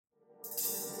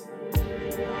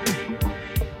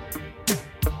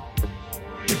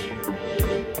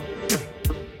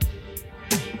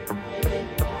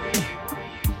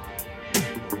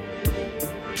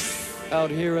Out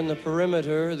here in the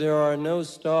perimeter, there are no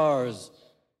stars.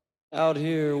 Out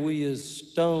here, we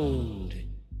is stoned,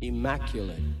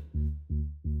 immaculate.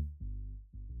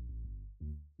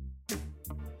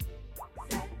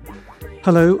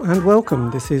 Hello and welcome.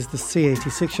 This is the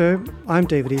C86 show. I'm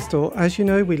David Eastaugh. As you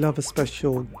know, we love a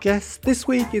special guest. This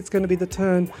week it's going to be the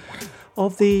turn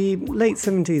of the late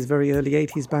 70s, very early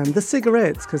 80s band, The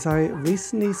Cigarettes, because I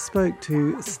recently spoke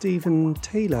to Stephen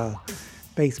Taylor,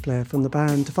 bass player from the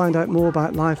band, to find out more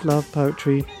about life, love,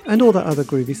 poetry, and all that other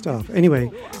groovy stuff. Anyway,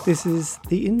 this is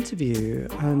the interview.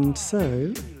 And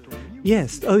so,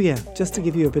 yes, just to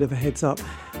give you a bit of a heads up,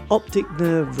 Optic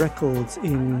Nerve Records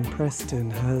in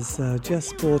Preston has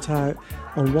just brought out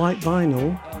on white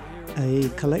vinyl a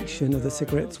collection of the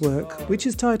Cigarettes' work, which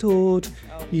is titled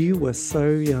You Were So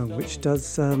Young, which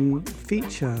does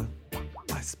feature,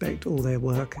 I suspect, all their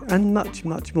work and much,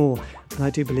 much more. And I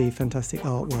do believe fantastic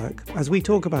artwork, as we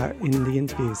talk about in the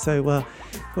interview. So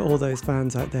for all those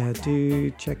fans out there, do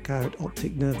check out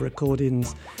Optic Nerve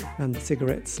Recordings and the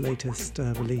Cigarettes' latest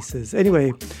releases.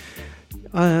 Anyway,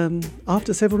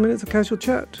 after several minutes of casual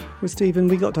chat with Stephen,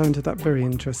 we got down to that very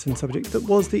interesting subject that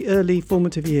was the early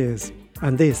formative years.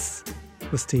 And this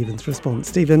was Stephen's response.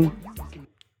 Stephen,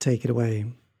 take it away.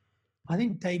 I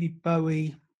think David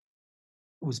Bowie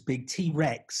was big.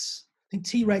 T-Rex. I think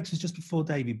T-Rex was just before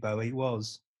David Bowie. It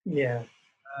was. Yeah.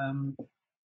 And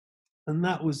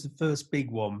that was the first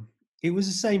big one. It was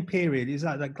the same period. It was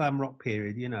like that glam rock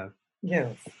period, you know.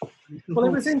 Yes. Well,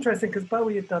 it was interesting because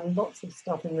Bowie had done lots of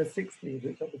stuff in the 60s,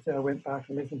 which obviously I went back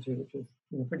and listened to, which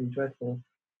was pretty dreadful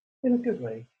in a good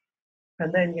way.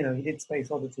 And then, he did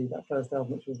Space Oddity, that first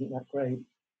album, which wasn't that great.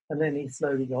 And then he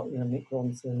slowly got, Mick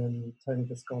Ronson and Tony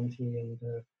Visconti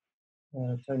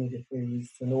and Tony DeFries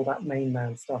and all that main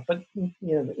man stuff. But,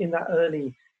 in that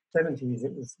early 70s,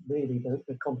 it was really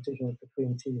the competition was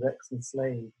between T-Rex and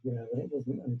Slade, and it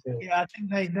wasn't until... Yeah, I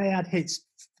think they had hits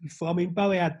before. I mean,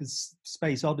 Bowie had the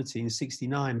Space Oddity in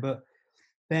 '69, but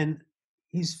then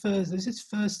his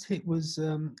first hit was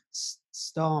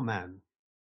Starman.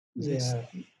 I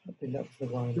think that was the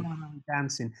one. Starman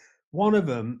Dancing. One of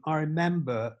them, I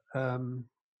remember,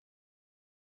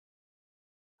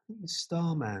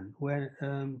 Starman, where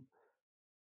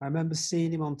I remember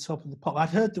seeing him on Top of the Pop. I'd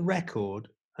heard the record,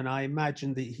 and I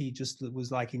imagined that he just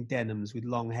was like in denims with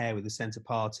long hair with the centre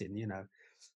parting,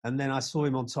 And then I saw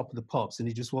him on Top of the Pops, and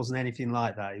he just wasn't anything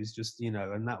like that. He was just,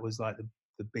 and that was like the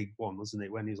big one, wasn't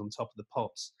it? When he was on Top of the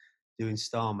Pops doing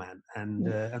Starman, and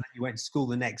then he went to school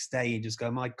the next day and just go,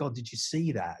 "My God, did you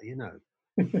see that?"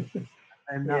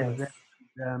 And that was it.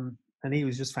 And he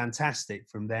was just fantastic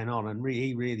from then on, and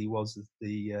he really was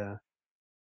the.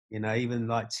 Even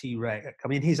like T-Rex. I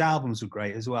mean, his albums were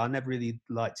great as well. I never really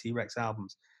liked T-Rex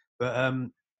albums, but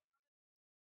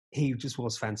he just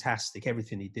was fantastic.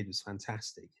 Everything he did was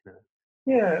fantastic.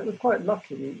 Yeah, it was quite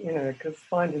lucky, because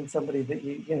finding somebody that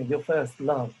your first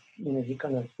love, you're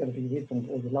kind of going to be with them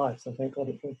all your life. So thank God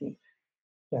it wasn't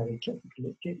Gary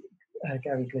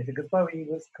Glitter, because Bowie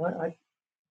was I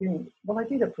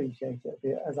did appreciate it a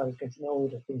bit as I was getting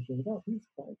older, thinking, oh, he's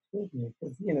quite extraordinary,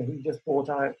 because he just brought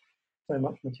out so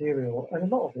much material, and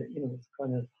a lot of it, was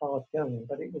kind of hard going,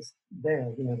 but it was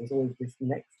there. There's always this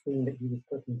next thing that he was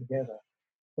putting together,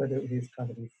 whether it was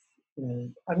kind of his.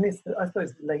 I missed. I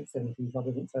suppose the late 70s I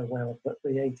wasn't so well, but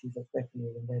the 80s I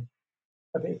definitely, and then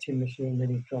a bit of Tin Machine, then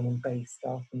his drum and bass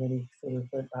stuff, and then he sort of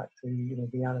went back to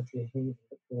reality and Heathen,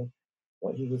 for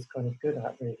what he was kind of good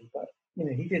at, really. But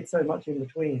he did so much in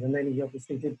between, and then he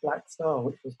obviously did Black Star,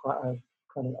 which was quite a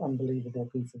kind of unbelievable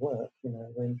piece of work.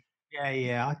 When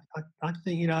I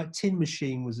think Tin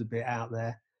Machine was a bit out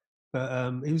there,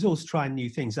 but he was always trying new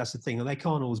things. That's the thing, and they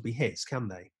can't always be hits, can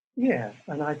they? Yeah,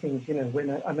 and I think, when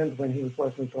I remember when he was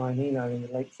working with Brian Eno in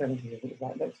the late 70s, it was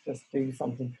like, let's just do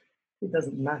something. It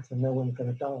doesn't matter, no one's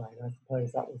going to die. And I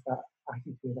suppose that was that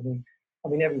attitude. I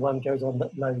mean, everyone goes on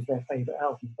that knows their favourite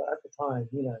album, but at the time,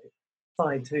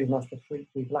 side two must have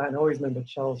freaked people out. And I always remember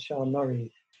Charles Shaar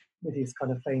Murray with his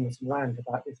kind of famous rant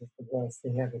about this is the worst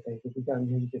thing ever, David. We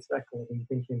don't need this record. And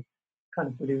thinking, kind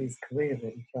of blew his career,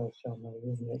 really, Charles Shaar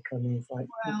Murray, isn't it? It's like,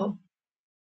 well,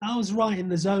 I was right in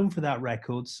the zone for that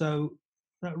record. So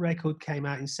that record came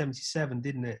out in '77,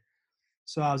 didn't it?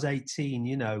 So I was 18,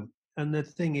 And the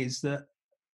thing is that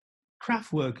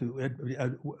Kraftwerk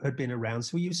had been around,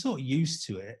 so you were sort of used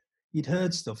to it. You'd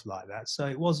heard stuff like that, so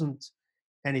it wasn't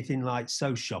anything like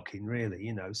so shocking,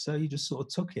 really, So you just sort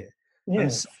of took it. Yeah.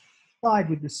 And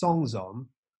Slide with the songs on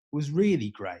was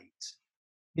really great,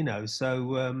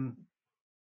 So.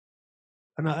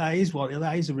 And that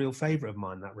is a real favourite of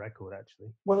mine, that record,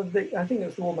 actually. Well, I think it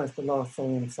was almost the last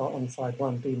song on side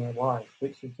one, Be My Wife,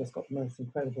 which has just got the most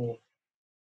incredible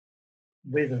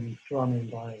rhythm drumming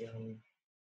by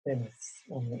Dennis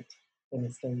on it,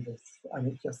 Dennis Davis, and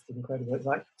it's just incredible. It's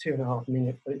like 2.5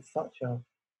 minutes, but it's such a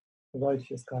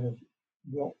ferocious kind of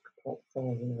rock pop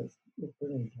song. You know, it's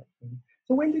brilliant. Actually.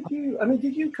 So when did you? I mean,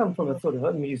 did you come from a sort of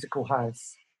a musical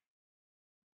house?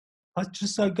 I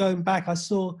just so going back, I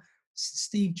saw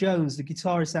Steve Jones, the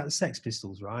guitarist out of the Sex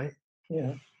Pistols, right?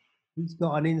 Yeah. He's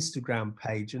got an Instagram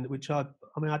page, and which I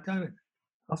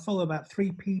follow about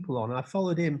 3 people on. I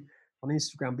followed him on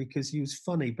Instagram because he was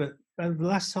funny. But the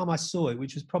last time I saw it,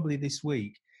 which was probably this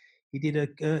week, he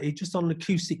did he just on an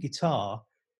acoustic guitar.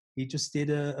 He just did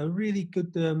a really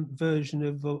good version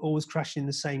of "Always Crashing in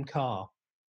the Same Car."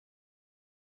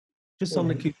 Just on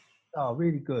the acoustic guitar,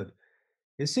 really good.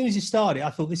 As soon as he started, I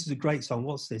thought this is a great song.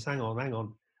 What's this? Hang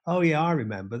on. Oh yeah, I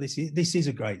remember. This is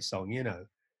a great song, you know.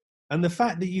 And the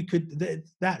fact that you could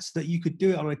that you could do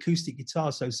it on an acoustic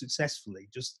guitar so successfully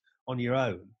just on your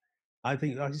own, I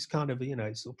think that just kind of, you know,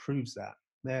 it sort of proves that.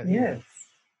 There, yes,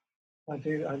 I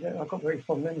do. I've got very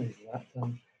fond memories of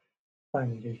that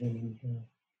playing vision.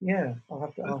 Yeah, I'll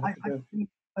have to go.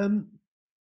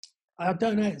 I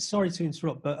don't know. Sorry to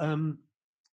interrupt, but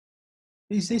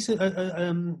is this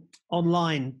a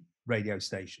online radio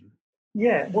station?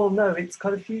 Yeah, well, no, it's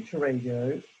kind of future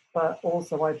radio, but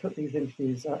also I put these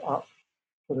interviews up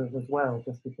sort of as well,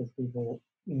 just because people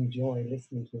enjoy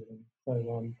listening to them.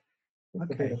 So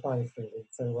it's a bit of both, really.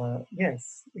 So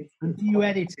yes. And do you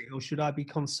edit it, or should I be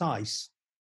concise?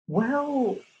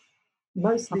 Well,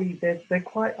 mostly they're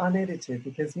quite unedited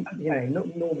because you know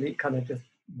normally it kind of just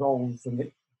rolls and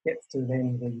it gets to an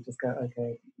end and you just go,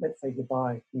 okay, let's say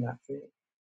goodbye, and that's it.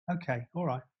 Okay, all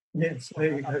right. Yes,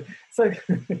 there you go. So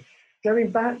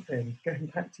going back to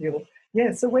your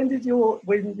So when did your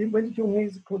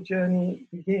musical journey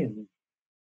begin?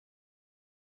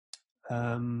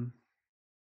 I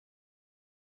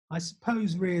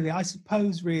suppose really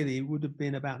it would have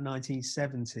been about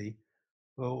 1970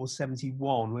 or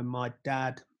 71 when my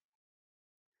dad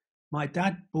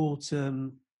bought.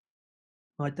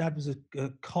 My dad was a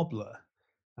cobbler,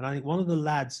 and I think one of the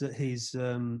lads at his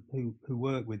who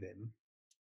worked with him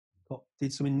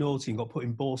did something naughty and got put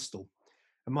in Borstal.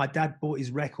 And my dad bought his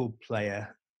record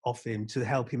player off him to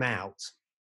help him out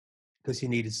because he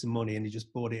needed some money, and he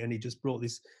just bought it. And he just brought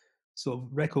this sort of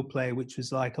record player which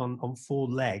was like on 4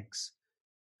 legs,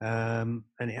 and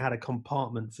it had a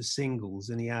compartment for singles,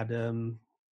 and he had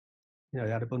he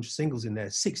had a bunch of singles in there,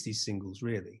 60s singles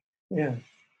really. Yeah.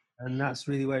 And that's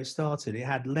really where it started. It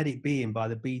had "Let It Be In" by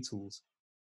the Beatles,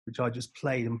 which I just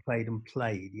played and played and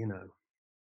played, you know.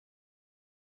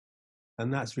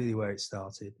 And that's really where it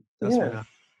started. That's when I had a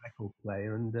record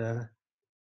player. And,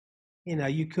 you know,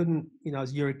 you couldn't, you know,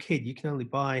 as you're a kid, you can only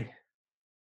buy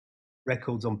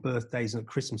records on birthdays and at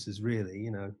Christmases, really,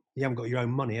 you know. You haven't got your own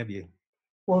money, have you?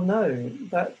 Well, no.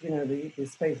 That, you know, the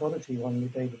Space Oddity one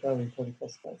with David Bowie probably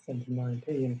cost about 79p,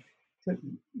 and took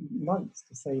months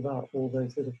to save up all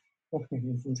those sort of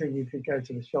coins until you could go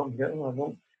to the shop and go,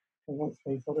 oh, I want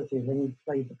Space Oddity. And then you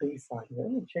played the B-side. You go,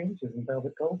 oh, Changes and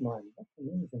Velvet Goldmine. That's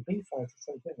amazing. B-sides are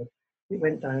so good. It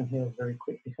went downhill very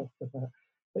quickly after that.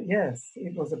 But yes,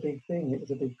 it was a big thing. It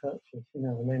was a big purchase, you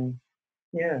know. And then,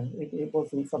 yeah, it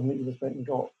wasn't something that you just went and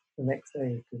got the next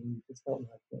day because you just felt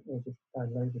like it or just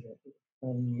downloaded it.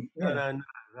 No,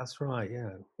 that's right,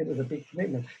 yeah. It was a big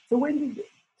commitment. So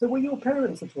were your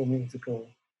parents at all musical?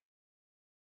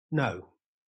 No.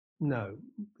 You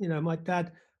know, my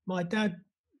dad, the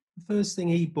first thing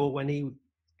he bought when he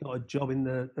got a job in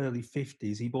the early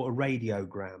 50s, he bought a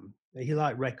radiogram. He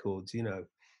liked records, you know.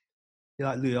 He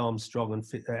liked Louis Armstrong and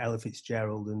Ella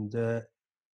Fitzgerald, and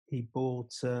he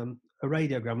bought a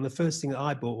radiogram. And the first thing that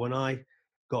I bought when I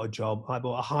got a job, I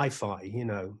bought a hi-fi, you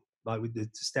know, like with the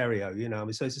stereo, you know.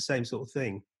 So it's the same sort of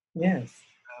thing. Yes.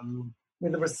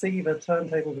 With the receiver,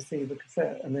 turntable receiver,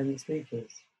 cassette, and then the speakers.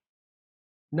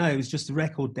 No, it was just a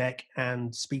record deck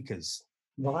and speakers.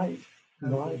 Right.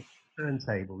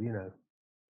 Turntable, you know.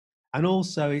 And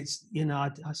also, it's, you know, I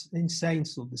was insane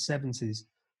sort of the 70s.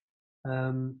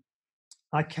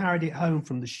 I carried it home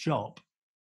from the shop,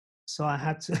 so I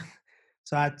had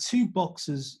 2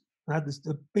 boxes. I had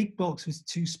a big box with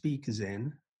 2 speakers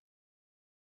in,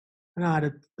 and I had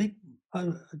a big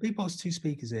box with 2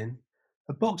 speakers in,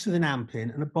 a box with an amp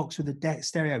in, and a box with a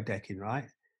stereo deck in. Right,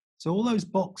 so all those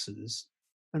boxes,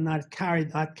 and I'd carry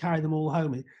them all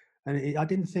home, and I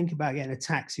didn't think about getting a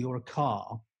taxi or a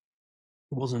car.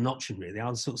 It wasn't an option really. I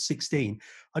was sort of 16.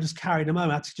 I just carried them home.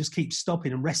 I had to just keep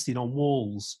stopping and resting on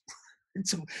walls.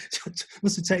 It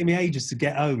must have taken me ages to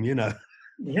get home, you know.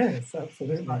 Yes,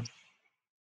 absolutely.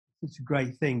 It's a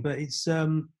great thing, but it's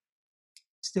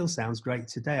still sounds great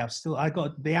today. I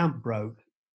got the amp broke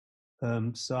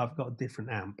So I've got a different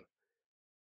amp.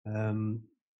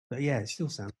 But yeah, it still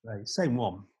sounds great. Same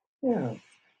one. Yeah.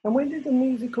 And when did the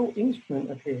musical instrument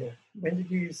appear? When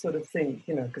did you sort of think,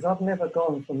 because I've never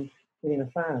gone from being a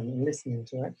fan and listening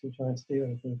to actually trying to do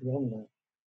anything beyond that.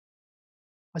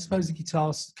 I suppose the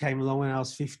guitar came along when I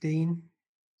was 15,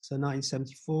 so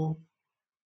 1974.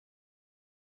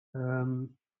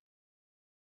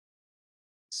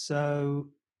 So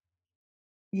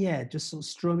yeah, just sort of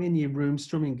strumming in your room,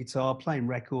 strumming guitar, playing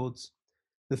records,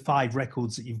 the 5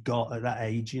 records that you've got at that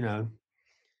age,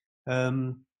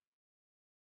 Um,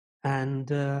 and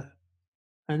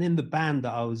in the band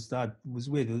that I was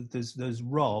with, there's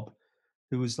Rob,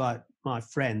 who was like my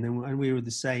friend, and we were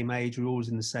the same age. We were always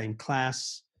in the same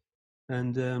class,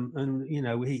 and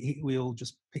we all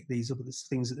just picked these up at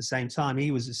things at the same time.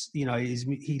 He was,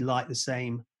 he liked the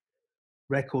same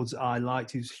records I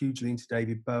liked. He was hugely into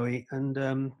David Bowie,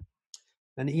 and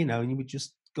we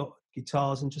just got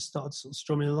guitars and just started sort of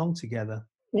strumming along together.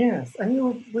 Yes,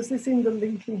 and was this in the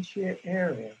Lincolnshire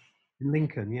area? In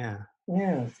Lincoln, yeah.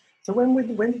 Yes. So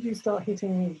when did you start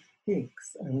hitting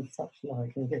gigs and such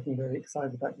like, and getting very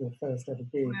excited about your first ever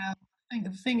gig? Well, I think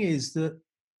the thing is that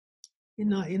in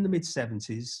the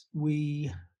mid-70s,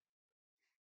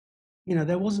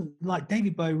 there wasn't, like,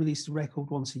 David Bowie released a record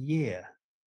once a year,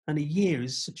 and a year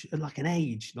is such like an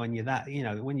age when you're that,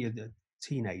 when you're a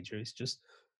teenager. It's just,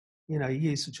 a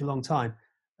year is such a long time,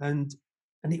 and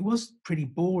it was pretty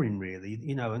boring, really,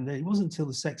 and it wasn't until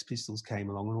the Sex Pistols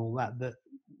came along and all that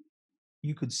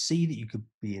you could see that you could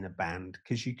be in a band,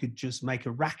 because you could just make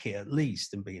a racket at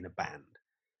least and be in a band.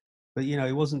 But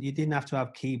it wasn't. You didn't have to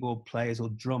have keyboard players or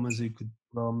drummers who could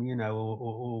drum,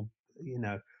 or you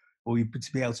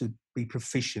to be able to be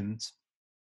proficient.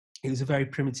 It was a very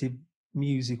primitive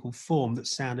musical form that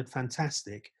sounded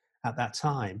fantastic at that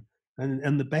time,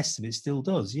 and the best of it still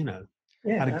does. Yeah,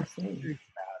 absolutely.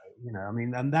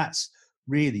 And that's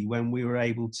really when we were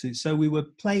able to. So we were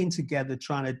playing together,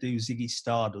 trying to do Ziggy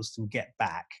Stardust and Get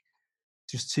Back,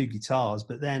 just 2 guitars.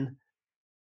 But then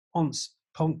once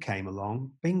punk came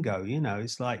along, bingo,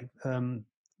 it's like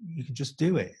you could just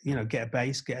do it, get a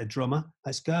bass, get a drummer,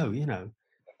 let's go,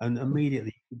 and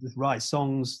immediately you could just write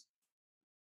songs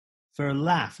for a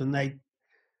laugh and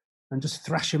just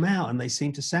thrash them out, and they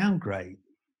seem to sound great.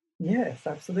 Yes,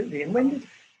 absolutely. And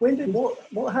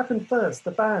what happened first,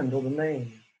 the band or the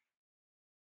name?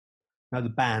 No, the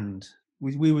band.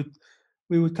 We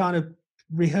would kind of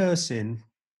rehearsing.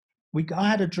 I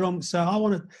had a drum,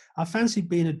 so I fancied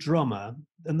being a drummer,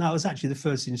 and that was actually the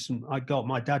first instrument I got.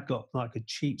 My dad got like a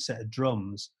cheap set of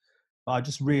drums, but I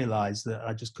just realised that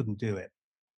I just couldn't do it.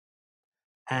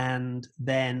 And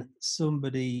then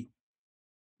somebody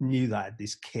knew that I had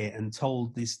this kit and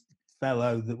told this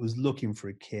fellow that was looking for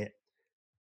a kit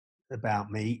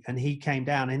about me, and he came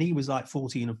down, and he was like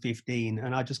 14 or 15,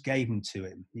 and I just gave him to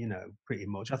him, pretty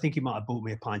much. I think he might have bought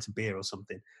me a pint of beer or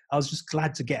something. I was just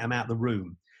glad to get him out of the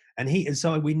room. And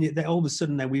so we knew that all of a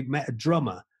sudden then we met a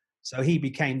drummer, so he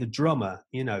became the drummer,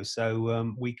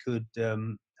 so we could,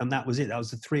 and that was it. That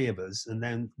was the 3 of us, and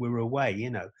then we were away,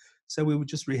 so we would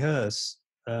just rehearse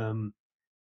in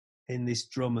this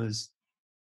drummer's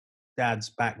dad's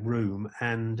back room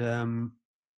and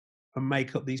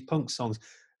make up these punk songs.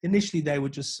 Initially they were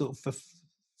just sort of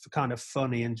for kind of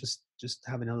funny and just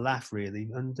having a laugh, really,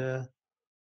 and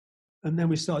then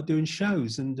we started doing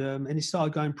shows, and it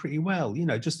started going pretty well.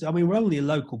 We're only a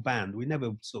local band. We never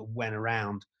sort of went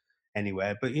around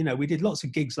anywhere, but we did lots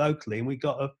of gigs locally, and we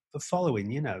got a following.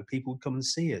 People would come and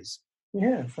see us.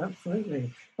 Yes,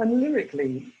 absolutely. And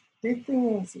lyrically, did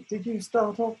you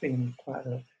start off being quite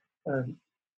a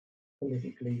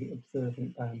politically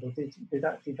observant band, or did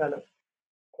that develop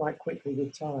quite quickly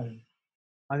with time?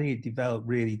 I think it developed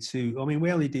really too. I mean,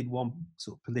 we only did one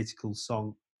sort of political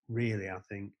song, really, I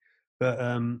think. But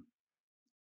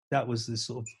that was the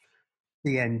sort of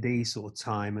DND sort of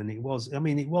time, and it was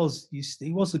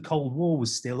the Cold War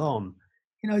was still on.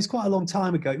 It's quite a long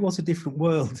time ago. It was a different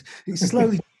world.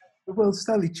 The world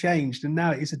slowly changed, and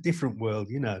now it's a different world.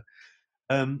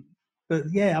 But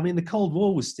yeah, the Cold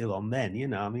War was still on then.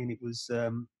 It was,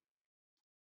 and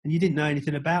you didn't know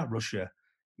anything about Russia.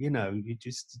 You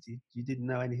didn't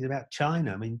know anything about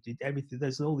China. Everything.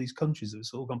 There's all these countries that were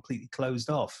sort of completely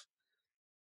closed off.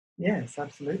 Yes,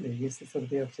 absolutely. You used to sort of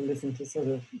be able to listen to sort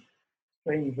of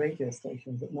strange radio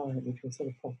stations at night, which were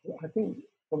sort of, I think,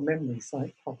 from memory,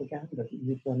 site propaganda that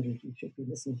you'd wonder if you should be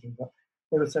listening to, but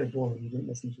they were so boring you didn't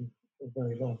listen to for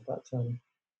very long. But it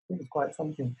was quite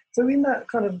something. So in that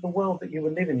kind of the world that you were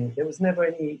living in, there was never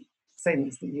any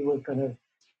sense that you were kind of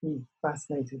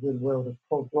fascinated with the world of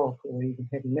prog rock or even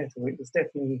heavy metal. It was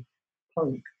definitely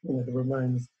punk, you know, the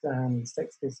Ramones, Dan,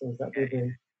 Sex Pistols, that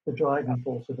were the driving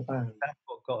force of the band. That's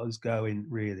what got us going,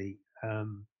 really.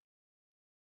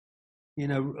 You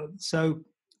know, so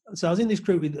I was in this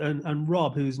group with and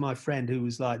Rob, who was my friend, who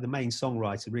was like the main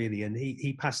songwriter, really, and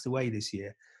he passed away this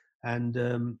year. And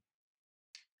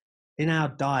in our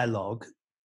dialogue,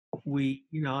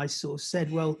 I sort of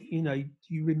said, well, you know, do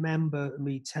you remember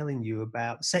me telling you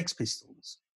about Sex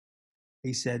Pistols?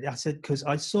 I said, because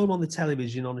I saw him on the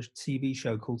television on a TV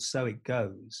show called So It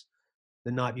Goes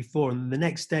the night before. And the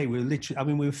next day we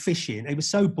were fishing. It was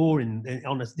so boring.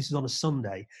 This was on a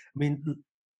Sunday. I mean,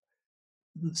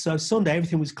 so Sunday,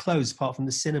 everything was closed apart from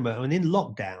the cinema. And in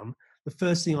lockdown, the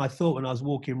first thing I thought when I was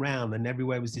walking around and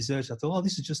everywhere was deserted, I thought, oh,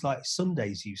 this is just like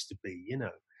Sundays used to be, you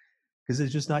know, because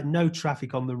there's just like no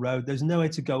traffic on the road. There's nowhere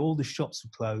to go. All the shops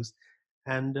were closed.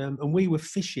 And we were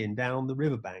fishing down on the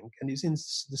riverbank, and it was in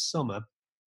the summer.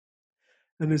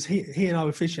 And as he and I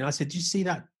were fishing, I said, "Did you see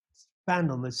that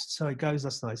band on this So It Goes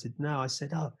last night?" I said, "No." I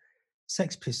said, "Oh,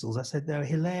 Sex Pistols." I said, "They're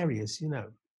hilarious, you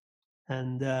know."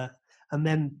 And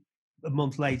then a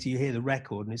month later, you hear the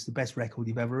record, and it's the best record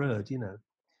you've ever heard, you know.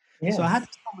 Yes. So I had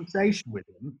this conversation with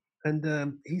him,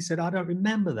 and he said, "I don't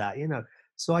remember that, you know."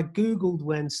 So I googled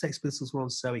when Sex Pistols were on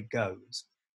So It Goes,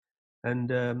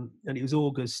 and it was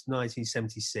August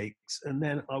 1976. And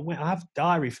then I have a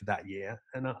diary for that year,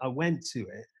 and I went to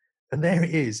it. And there it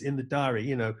is in the diary,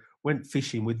 you know, went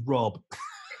fishing with Rob.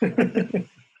 So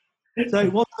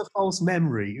it wasn't a false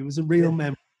memory. It was a real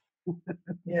memory.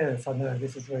 Yes, I know.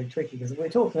 This is very tricky because we're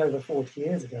talking over 40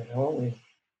 years ago now, aren't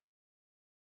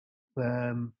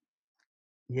we?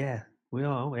 Yeah, we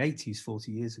are. We're 80s,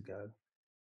 40 years ago.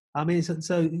 I mean,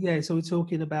 so we're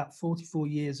talking about 44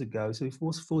 years ago. So if it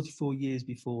was 44 years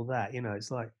before that, you know,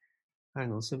 it's like,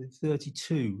 hang on, so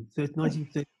 1932.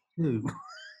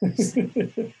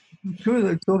 Sure,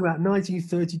 they're talking about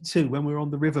 1932 when we were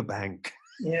on the riverbank.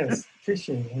 Yes,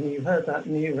 fishing. And you heard that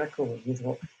new record. You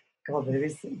thought, God,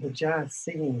 the jazz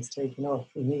scene is taking off.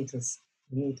 We need to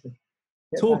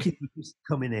Talking was just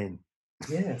coming in.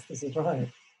 Yes, this is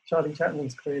right. Charlie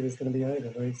Chapman's career is going to be over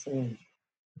very soon.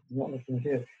 Not looking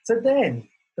good. So then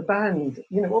the band,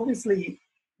 you know, obviously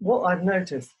what I've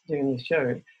noticed during the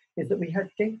show is that we had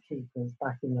gatekeepers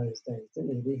back in those days,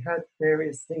 didn't we? We had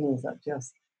various things that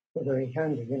just were very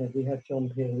handy. You know, we had John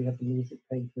Peel, we had the music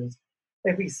papers.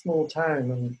 Every small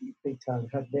town and big town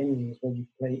had venues where you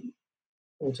play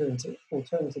alternative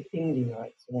indie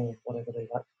nights, or whatever they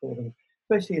like to call them,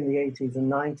 especially in the 80s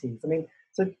and 90s. I mean,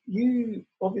 so you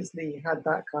obviously had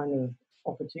that kind of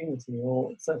opportunity,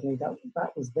 or certainly that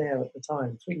was there at the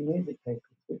time. 3 music papers,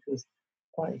 which was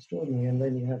quite extraordinary, and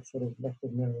then you had sort of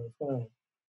Record Mirror as well.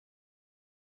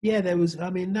 Yeah, there was. I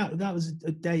mean, that was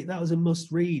a date. That was a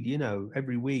must read. You know,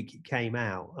 every week it came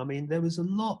out. I mean, there was a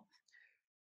lot.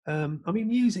 I mean,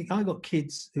 music. I got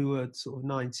kids who were sort of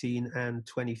 19 and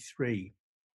 23,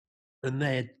 and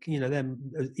they're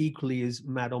equally as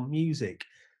mad on music,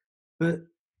 but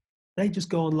they just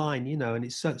go online, you know, and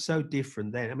it's so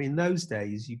different then. I mean, those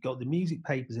days you got the music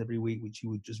papers every week, which you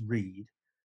would just read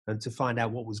and to find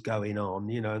out what was going on,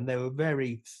 you know, and they were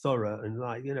very thorough and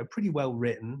like, you know, pretty well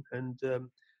written and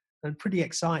pretty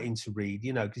exciting to read,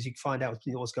 you know, because you find out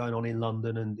what's going on in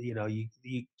London, and you know, you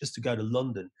just to go to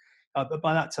London. But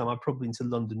by that time, I'd probably been to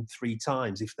London 3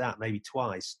 times, if that, maybe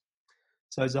twice.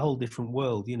 So it's a whole different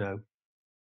world, you know.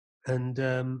 And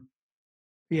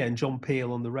and John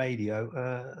Peel on the radio,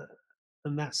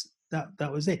 and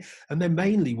that was it. And then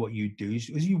mainly what you'd do is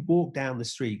you walk down the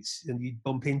streets and you'd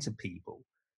bump into people.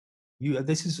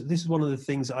 This is one of the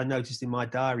things that I noticed in my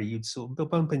diary. You'd sort of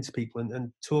bump into people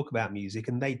and talk about music,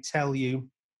 and they'd tell you,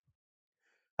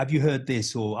 "Have you heard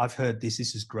this?" or "I've heard this.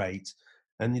 This is great."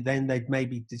 And then they'd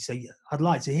maybe say, "I'd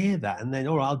like to hear that." And then,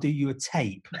 "All right, I'll do you a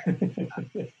tape."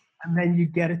 And then you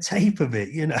get a tape of it,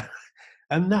 you know.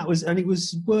 And it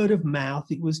was word of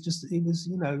mouth. It was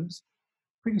you know, it was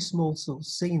pretty small sort of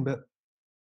scene, but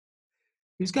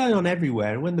it was going on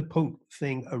everywhere. And when the punk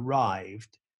thing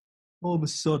arrived, all of a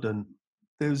sudden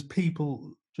there was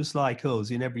people just like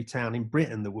us in every town in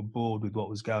Britain that were bored with what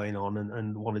was going on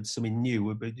and wanted something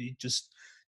new. But it just,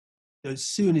 as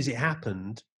soon as it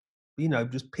happened, you know,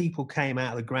 just people came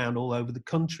out of the ground all over the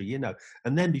country, you know.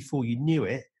 And then before you knew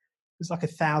it, there's like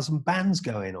 1,000 bands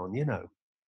going on, you know.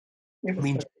 It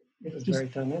was very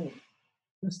dynamic.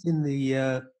 Just in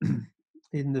the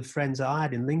in the friends that I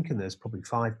had in Lincoln, there's probably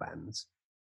 5 bands.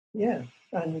 Yeah,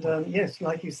 and yes,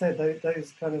 like you said,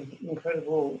 those kind of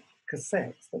incredible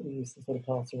cassettes that we used to sort of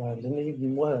pass around, and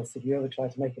even worse, if you ever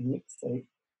tried to make a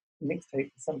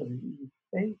mixtape for somebody you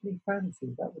vaguely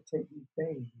fancied, that would take you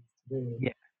days to do.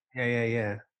 Yeah.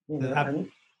 You know,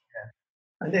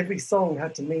 and every song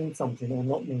had to mean something or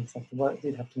not mean something. Well, it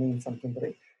did have to mean something, but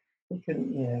it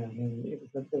couldn't. Yeah, I mean,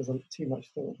 there was too much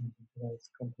thought into those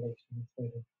compilations.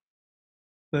 Really.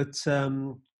 But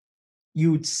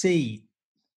you would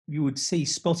see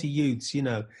spotty youths,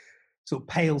 sort of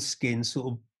pale skin, sort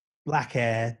of black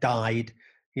hair, dyed,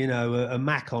 a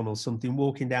Mac on or something,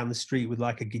 walking down the street with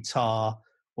like a guitar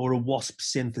or a Wasp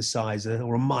synthesizer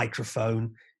or a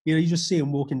microphone. You just see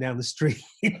them walking down the street.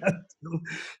 You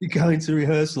go into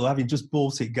rehearsal having just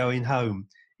bought it, going home.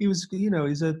 It was,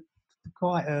 a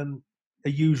quite a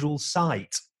usual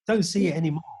sight. Don't see it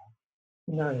anymore.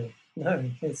 No,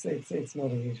 it's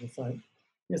not a usual sight.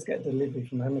 You just get delivery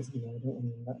from Amazon now, don't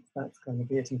you? That's kind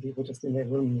of it, and people just in their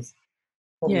rooms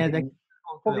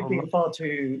probably being far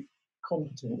too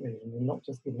competent, really, and not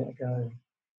just giving it a go.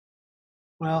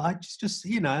 Well, I just as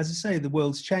I say, the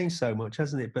world's changed so much,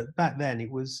 hasn't it? But back then,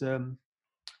 it was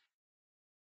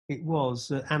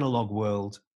analog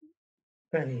world.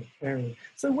 Very, very.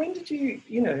 So when did you,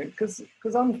 because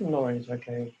I'm from Norwich,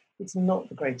 okay, it's not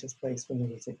the greatest place for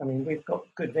music. I mean, we've got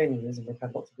good venues and we've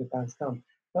had lots of good bands come,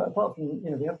 but apart from, we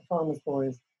have the Farmers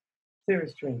Boys,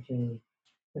 Serious Drinking,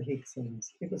 the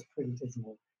Higsons, it was pretty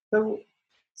dismal.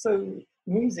 So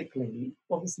musically,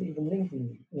 obviously even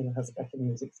Lincoln, has a better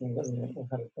music scene, doesn't it? Or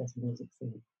had a better music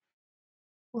scene.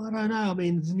 Well, I don't know. I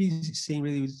mean, the music scene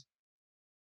really was.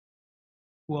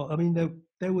 Well, I mean,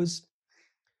 there was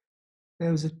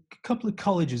a couple of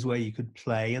colleges where you could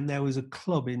play, and there was a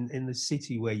club in the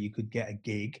city where you could get a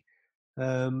gig.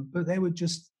 But they were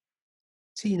just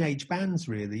teenage bands,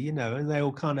 really, and they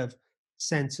all kind of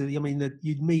centered. I mean, that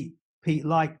you'd meet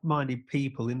like-minded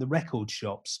people in the record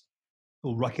shops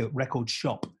or record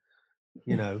shop,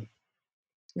 Yes.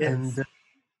 And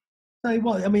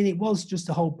it was just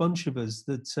a whole bunch of us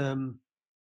that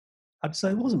I'd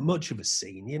say it wasn't much of a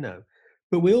scene,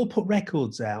 but we all put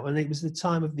records out, and it was the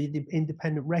time of the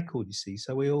independent record, you see,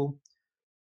 so we all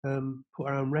put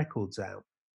our own records out.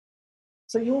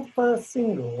 So your first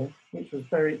single, which was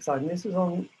very exciting, this was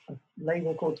on a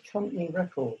label called Company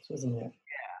Records, wasn't it?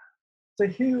 Yeah. So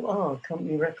who are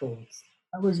Company Records?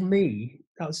 That was me.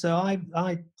 So I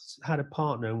had a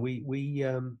partner, and we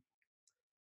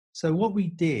so what we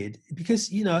did,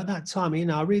 because at that time,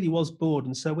 I really was bored,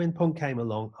 and so when punk came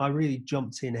along, I really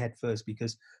jumped in head first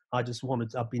because I've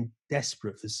been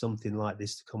desperate for something like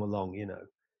this to come along.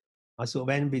 I sort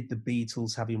of envied the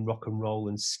Beatles having rock and roll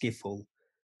and skiffle,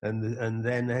 and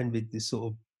then envied the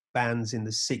sort of bands in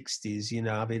the '60s,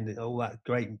 having all that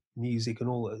great music and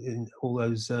all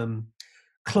those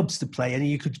clubs to play, and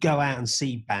you could go out and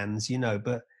see bands,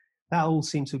 but that all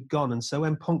seemed to have gone. And so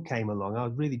when punk came along, I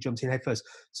really jumped in head first.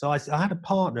 So I had a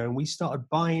partner, and we started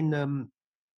buying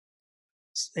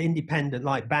independent,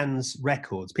 like, bands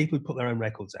records. People would put their own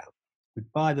records out.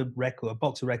 We'd buy a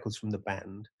box of records from the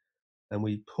band, and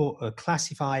we'd put a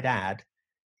classified ad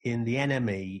in the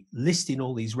NME listing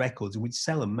all these records, and we'd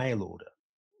sell them mail order.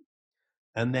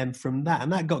 And then from that,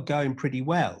 and that got going pretty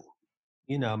well.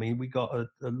 I mean, we got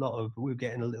we were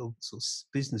getting a little sort of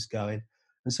business going.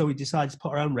 And so we decided to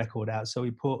put our own record out. So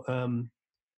we put,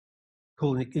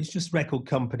 calling it's just record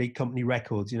company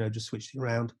records, just switched it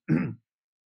around.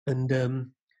 And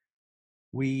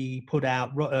we put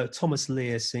out Thomas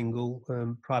Lear single,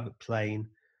 Private Plane,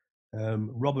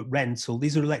 Robert Rental.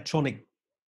 These are electronic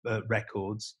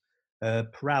records,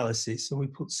 Paralysis, and we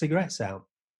put Cigarettes out.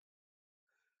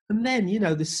 And then,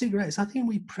 the cigarettes, I think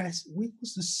we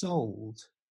must have sold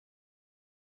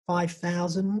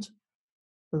 5,000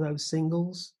 for those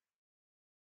singles,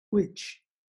 which,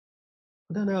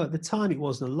 I don't know, at the time it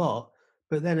wasn't a lot,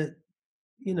 but then it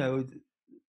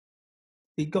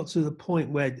got to the point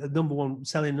where getting number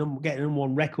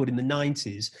one record in the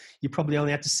 90s, you probably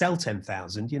only had to sell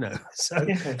 10,000, So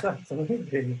yes,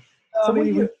 absolutely.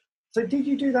 So did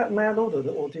you do that mail order,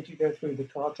 or did you go through the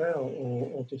cartel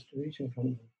or distribution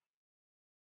company?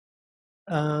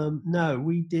 No,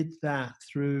 we did that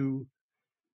through.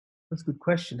 That's a good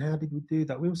question. How did we do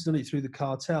that? We also done it through the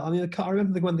cartel. I mean, I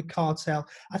remember when the cartel.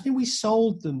 I think we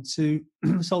sold them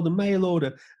sold a mail order,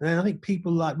 and then I think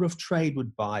people like Rough Trade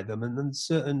would buy them, and then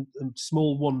certain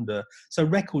Small Wonder. So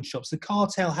record shops. The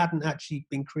cartel hadn't actually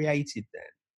been created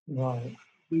then. Right.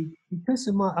 Because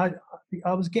of I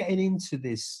was getting into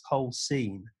this whole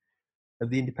scene of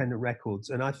the independent records,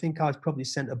 and I think I probably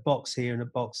sent a box here and a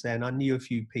box there, and I knew a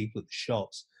few people at the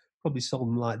shops, probably sold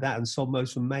them like that, and sold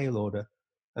most from mail order.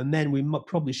 And then we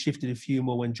probably shifted a few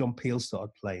more when John Peel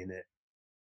started playing it.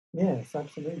 Yes,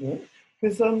 absolutely.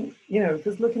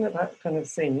 Because looking at that kind of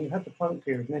scene, you have the punk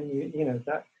period, and then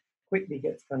that quickly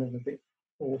gets kind of a bit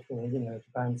awful. The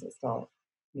bands that start,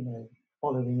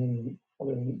 following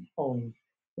on.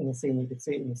 in the scene. You could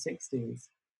see it in the 60s.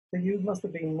 So you must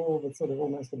have been more of a sort of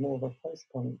almost more of a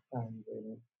post-punk band,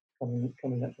 really,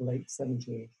 coming up the late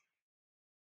 70s.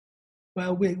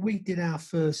 Well, we did our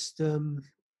first. I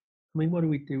mean, what do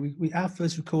we do? Our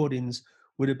first recordings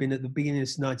would have been at the beginning of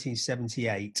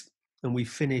 1978, and we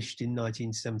finished in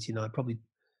 1979, probably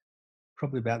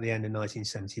about the end of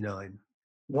 1979.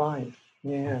 Right.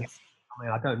 Yes. I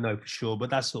mean, I don't know for sure, but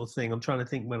that sort of thing. I'm trying to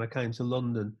think when I came to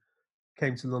London.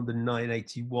 Came to London in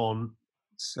 1981,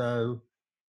 so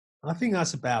I think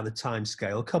that's about the time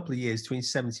scale. A couple of years between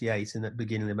 78 and the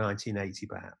beginning of 1980,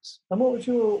 perhaps. And what's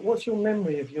your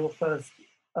memory of your first?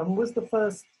 Was the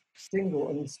first single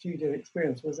and studio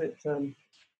experience? Was it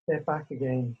 "They're Back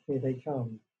Again, Here They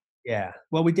Come"? Yeah.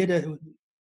 Well, we did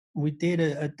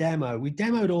a demo. We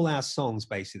demoed all our songs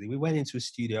basically. We went into a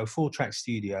studio, 4-track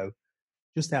studio,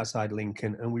 just outside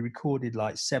Lincoln, and we recorded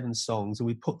like 7 songs, and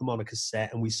we put them on a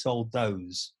cassette, and we sold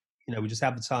those. You know, we just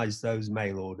advertised those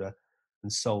mail order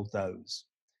and sold those.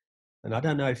 And I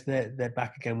don't know if They're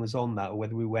Back Again was on that, or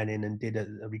whether we went in and did a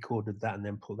recorded that and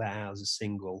then put that out as a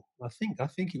single. I think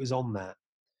it was on that.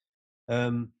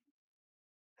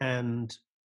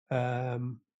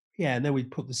 Yeah, and then we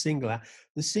put the single out.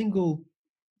 The single,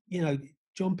 you know,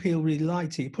 John Peel really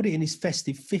liked it. He put it in his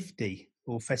Festive 50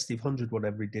 or Festive 100,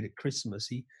 whatever he did at Christmas.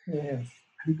 He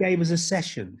gave us a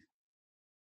session,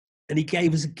 and he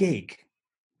gave us a gig.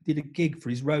 He did a gig for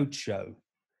his road show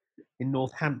in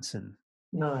Northampton.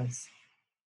 Nice.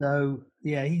 So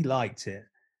yeah, he liked it.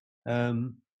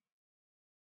 What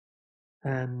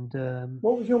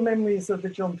was your memories of the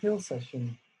John Peel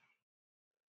session?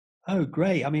 Oh,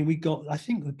 great! I mean, I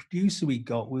think the producer we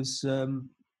got was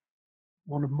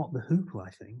one of Mott the Hoople,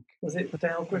 I think. Was it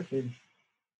Dale Griffin?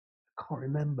 I can't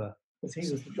remember. Because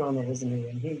he was the drummer, wasn't he?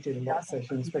 And he did a lot of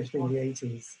sessions, especially in the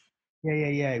 80s.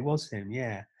 Yeah, it was him,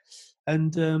 yeah.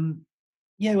 And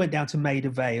yeah, went down to Maida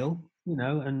Vale, you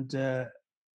know, and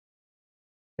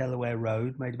Delaware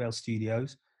Road, Maida Vale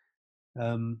Studios.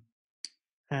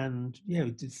 And yeah,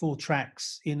 we did 4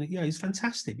 tracks in. You know, it's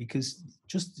fantastic because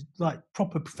just like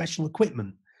proper professional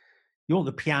equipment. You want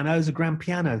the piano, there's a grand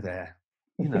piano there,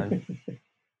 you know.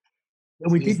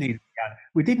 And we did need a piano.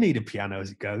 We did need a piano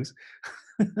as it goes.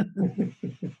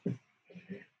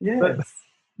 Yes.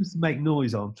 Just to make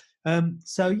noise on.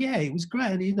 So yeah, it was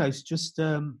great, and you know, it's just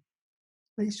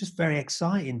very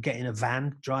exciting getting a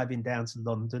van, driving down to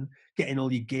London, getting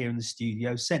all your gear in the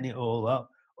studio, setting it all up.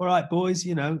 All right, boys,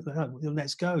 you know,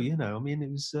 let's go. You know, I mean, it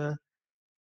was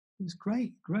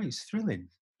great, it's thrilling.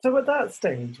 So at that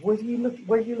stage, were you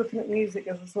looking at music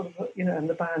as a sort of, you know, and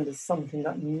the band as something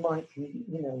that might,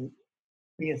 you know,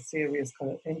 be a serious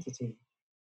kind of entity?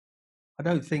 I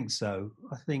don't think so.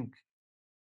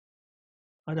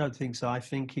 I don't think so. I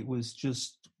think it was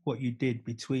just what you did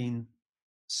between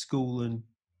school and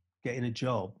getting a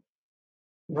job.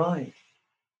 Right.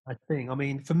 I think. I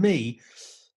mean, for me,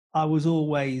 I was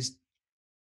always,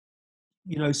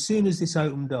 you know, as soon as this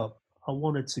opened up, I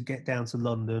wanted to get down to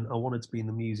London. I wanted to be in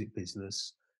the music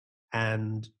business.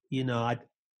 And, you know, I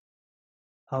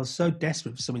was so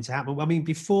desperate for something to happen. I mean,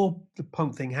 before the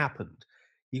punk thing happened,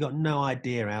 you got no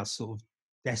idea how sort of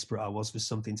desperate I was for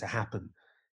something to happen,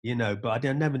 you know, but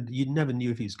you never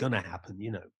knew if it was going to happen,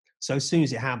 you know. So as soon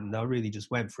as it happened, I really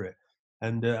just went for it.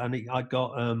 And I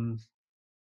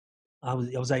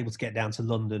was able to get down to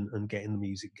London and get in the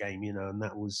music game, you know, and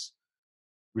that was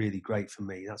really great for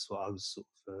me. That's what I was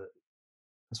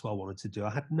that's what I wanted to do. I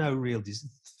had no real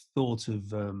thought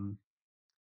of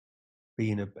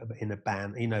being in a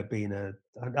band, you know,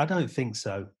 I don't think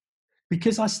so.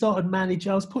 Because I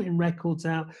was putting records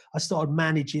out. I started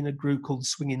managing a group called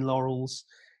Swinging Laurels.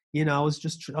 You know, I was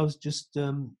just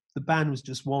the band was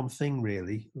just one thing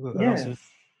really. Yes.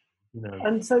 You know.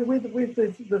 And so with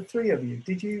the 3 of you,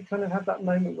 did you kind of have that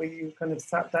moment where you kind of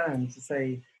sat down to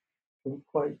say, to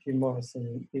quote Jim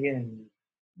Morrison, the end?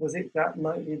 Was it that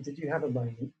moment? Did you have a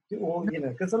moment? Or, you know,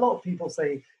 because a lot of people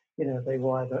say, you know, they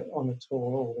were either on a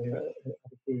tour or they were at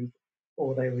a gig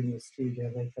or they were in the studio,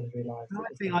 they kind of realised.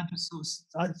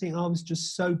 I think I was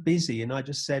just so busy, and I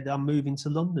just said, I'm moving to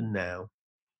London now.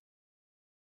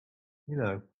 You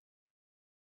know.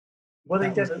 Well,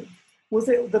 they didn't. Was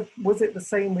it the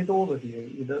same with all of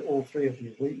you, all 3 of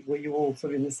you? Were you all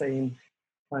sort of in the same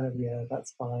kind of, yeah,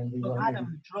 that's fine. Adam,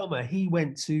 the drummer, he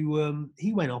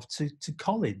went off to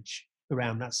college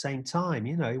around that same time.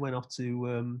 You know, he went off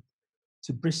to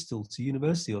Bristol to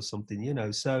university or something. You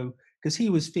know, so because he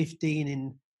was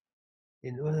 15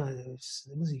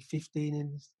 was he 15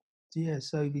 in? Yeah,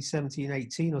 so he'd be 17,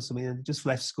 18 or something, and just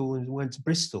left school and went to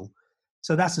Bristol.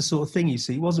 So that's the sort of thing, you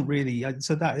see. It wasn't really,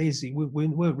 so that is, we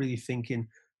weren't really thinking,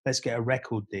 let's get a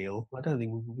record deal. I don't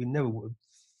think we never would have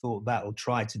thought that or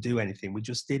tried to do anything. We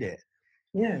just did it.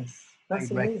 Yes,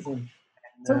 that's Made records, amazing.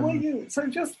 So and, so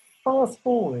just fast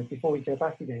forward before we go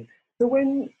back again. So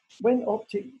when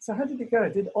Optic, so how did it go?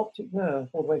 Did Optic Nerve,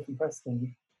 all the way from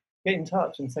Preston, get in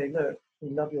touch and say, look, we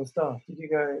love your stuff? Did you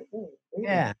go, oh, really?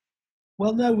 yeah.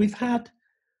 Well, no,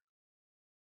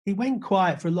 it went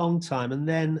quiet for a long time, and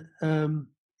then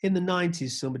in the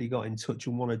 90s, somebody got in touch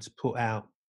and wanted to put out,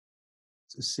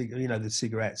 the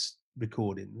cigarettes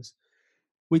recordings,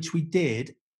 which we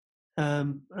did.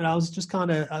 And I was just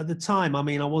kind of, at the time, I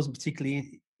mean, I wasn't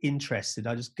particularly interested.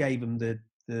 I just gave them the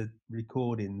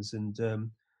recordings and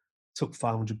took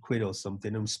 500 quid or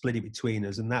something and split it between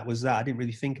us, and that was that. I didn't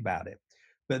really think about it.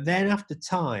 But then after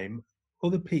time,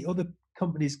 other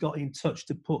companies got in touch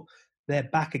to put their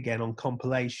back again on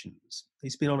compilations.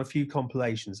 It's been on a few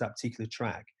compilations, that particular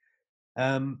track.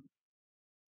 And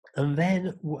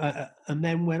then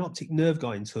when Optic Nerve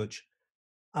got in touch,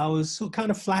 I was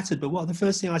kind of flattered. But the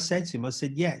first thing I said to him, I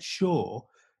said, "Yeah, sure,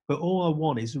 but all I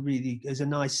want is a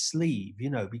nice sleeve,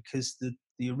 because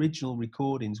the original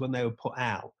recordings when they were put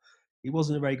out, it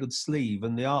wasn't a very good sleeve,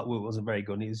 and the artwork wasn't very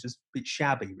good. And it was just a bit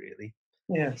shabby, really.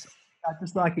 Yes. So I'd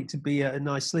just like it to be a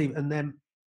nice sleeve. And then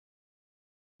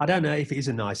I don't know if it is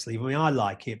a nice sleeve. I mean, I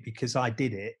like it because I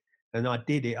did it, and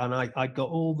I got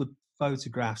all the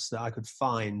photographs that I could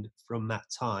find from that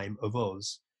time of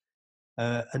us,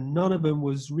 and none of them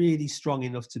was really strong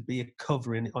enough to be a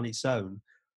cover on its own.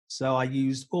 So I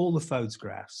used all the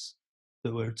photographs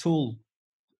that were at all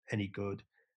any good,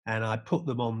 and I put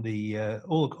them on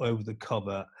all over the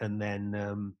cover, and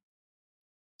then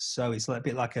so it's like a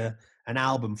bit like an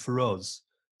album for us.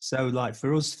 So like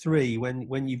for us three,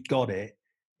 when you've got it,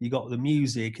 you got the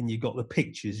music and you got the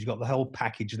pictures, you got the whole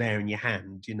package there in your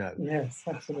hand, Yes,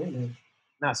 absolutely.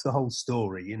 That's the whole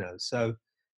story, So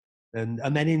and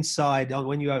then inside,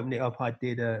 when you open it up, I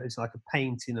did it's like a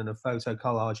painting and a photo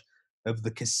collage of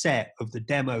the cassette, of the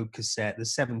demo cassette, the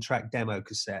 7-track demo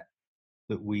cassette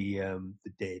that we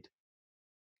did,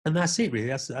 and that's it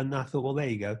really. And I thought, well, there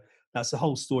you go. That's the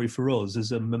whole story for us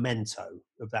as a memento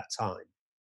of that time.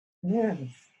 Yes,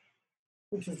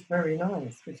 which is very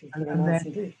nice. Which is very And nice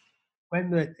then indeed.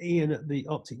 when Ian at the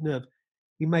Optic Nerve,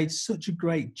 he made such a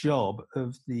great job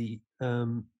of the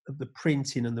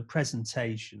printing and the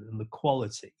presentation and the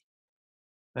quality.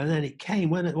 And then it came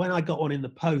when I got one in the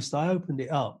post, I opened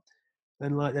it up,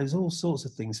 and like there was all sorts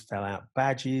of things fell out,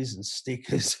 badges and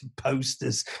stickers and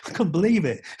posters. I couldn't believe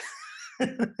it.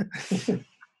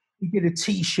 He did a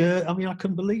T-shirt. I mean, I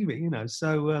couldn't believe it,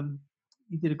 So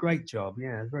he did a great job.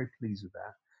 Yeah, I was very pleased with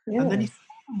that. Yes. And then he sold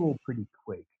them all pretty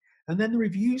quick. And then the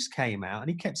reviews came out, and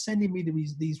he kept sending me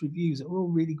these reviews that were all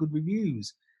really good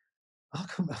reviews. I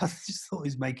just thought he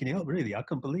was making it up, really. I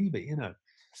couldn't believe it,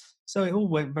 So it all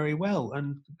went very well,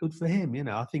 and good for him.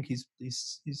 I think he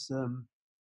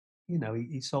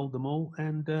sold them all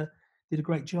and did a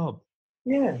great job.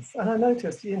 Yes, and I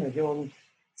noticed, you're on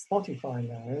Spotify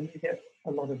now, and you get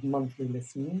a lot of monthly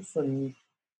listens, and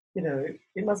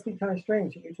it must be kind of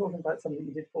strange. You're talking about something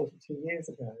you did 42 years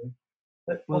ago.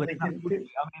 That Well, probably didn't do.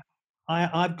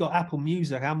 I've got Apple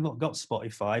Music. I've not got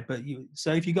Spotify, but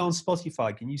so if you go on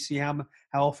Spotify, can you see how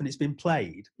often it's been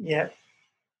played? Yeah.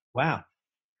 Wow.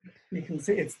 You can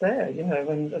see it's there,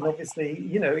 and obviously,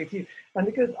 if you, and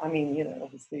the good, I mean,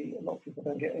 obviously a lot of people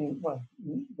don't get any, well,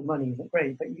 the money isn't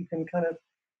great, but you can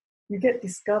you get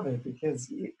discovered because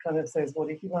it kind of says, well,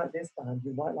 if you like this band,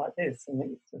 you might like this, and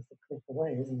it's just a click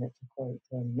away, isn't it, to quote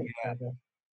Mick Jagger.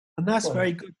 And that's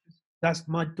very good. That's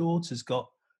my daughter's got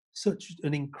such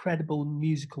an incredible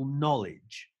musical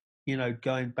knowledge,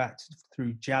 going back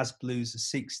through jazz, blues, the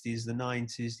 60s, the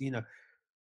 90s,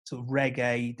 sort of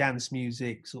reggae, dance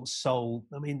music, sort of soul.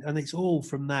 I mean, and it's all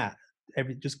from that.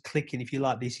 Just clicking. If you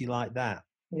like this, you like that.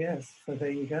 Yes, so there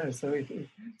you go. So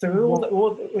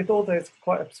with all those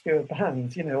quite obscure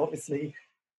bands, obviously,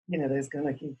 there's going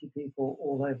to keep you people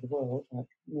all over the world, like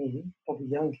me, probably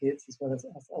young kids as well as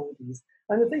us oldies.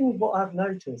 And the thing, what I've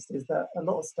noticed is that a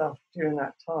lot of stuff during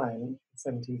that time,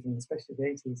 the 70s and especially the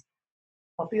 80s,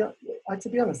 to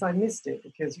be honest, I missed it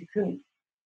because you couldn't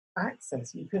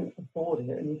afford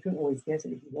it, and you couldn't always get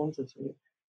it if you wanted to.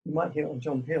 You might hear it on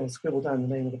John Peel, scribble down the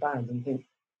name of the band and think,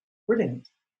 brilliant,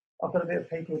 I've got a bit of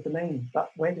paper with the name,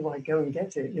 but where do I go and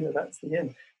get it? That's the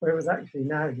end. Whereas actually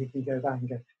now you can go back and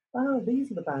go, oh, these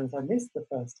are the bands I missed the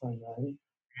first time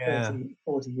round,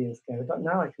 40 years ago, but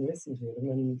now I can listen to them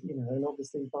and, and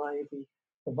obviously buy the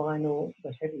vinyl,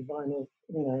 the heavy vinyl,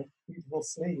 beautiful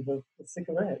sleeve of the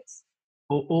cigarettes.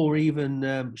 Or even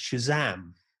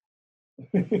Shazam.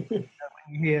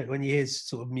 When you hear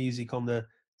sort of music on the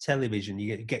television.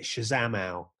 You get Shazam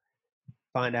out,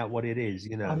 find out what it is.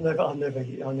 You know. I never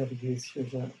use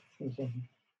Shazam.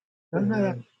 No, no,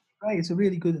 that's great. It's a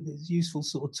really good, it's useful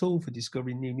sort of tool for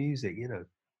discovering new music. You know.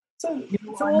 So, You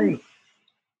know so what I mean?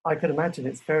 I can imagine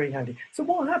it's very handy. So,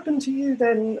 what happened to you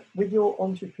then with your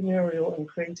entrepreneurial and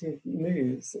creative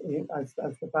moves as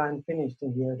the band finished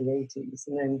in the early 80s?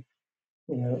 And then,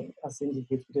 you know, us indie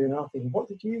kids were doing our thing. What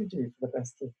did you do for the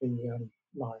rest of the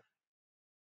life?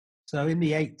 So in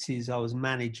the 80s, I was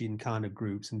managing kind of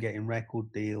groups and getting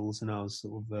record deals, and I was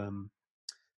sort of,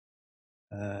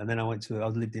 and then I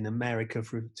lived in America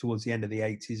towards the end of the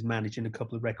 80s, managing a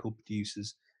couple of record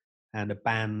producers and a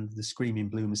band, the Screaming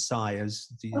Blue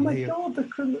Messiahs. Oh my God,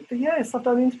 yes, I've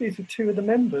done interviews with two of the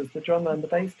members, the drummer and the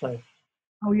bass player.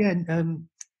 Oh yeah,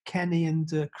 Kenny and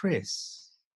Chris.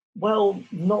 Well,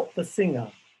 not the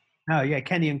singer. Oh yeah,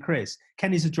 Kenny and Chris.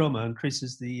 Kenny's a drummer and Chris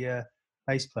is the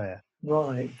bass player.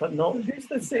 Right, but not who's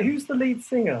the lead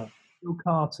singer? Phil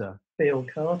Carter. Phil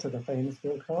Carter, the famous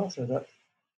Phil Carter.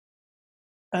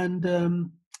 And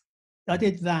I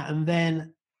did that, and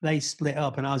then they split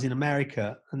up, and I was in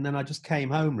America, and then I just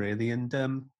came home really, and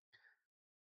I'm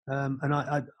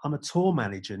a tour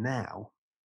manager now,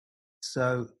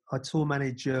 so I tour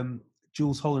manage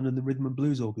Jules Holland and the Rhythm and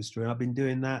Blues Orchestra, and I've been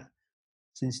doing that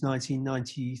since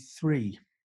 1993.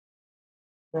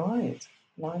 Right,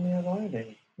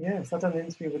 Limey. Yes, I've done an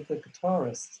interview with the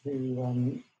guitarist who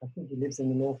I think he lives in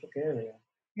the Norfolk area.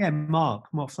 Yeah, Mark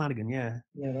Flanagan. Yeah,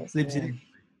 that's lives in.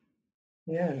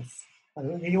 Yes,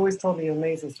 he always told me an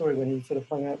amazing story when he sort of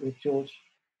hung out with George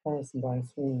Harrison by a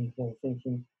swimming pool,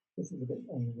 thinking this is a bit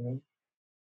unreal. He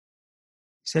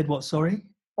said what? Sorry.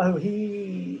 Oh,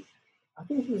 I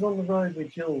think he was on the road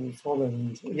with Jules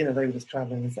Holland. You know, they were just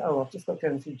travelling. He said, "Oh, I've just got to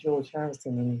go and see George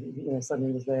Harrison," and you know,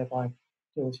 suddenly was there by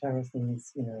George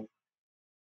Harrison's, you know,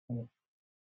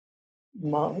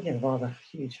 rather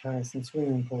huge Harrison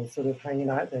swimming pool, sort of hanging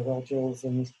out there while Jules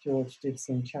and George did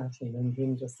some chatting, and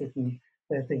him just sitting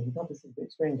there thinking, "God, this is a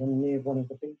bit strange. I'm near one of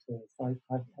the Beatles. I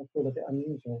feel a bit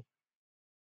unusual."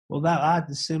 Well, I had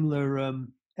a similar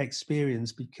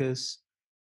experience because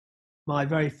my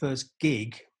very first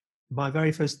gig, my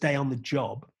very first day on the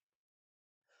job,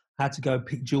 I had to go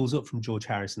pick Jules up from George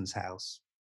Harrison's house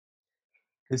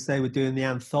because they were doing the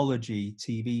anthology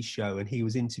TV show and he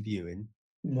was interviewing.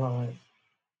 Right.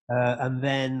 And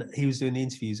then he was doing the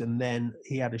interviews, and then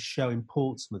he had a show in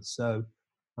Portsmouth. So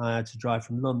I had to drive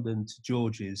from London to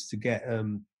George's to get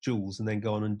Jules and then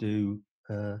go on and do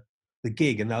the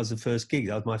gig. And that was the first gig.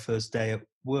 That was my first day at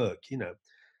work, you know.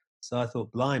 So I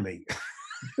thought, blimey.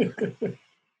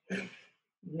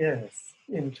 Yes,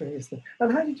 interesting.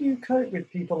 And how did you cope with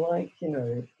people like, you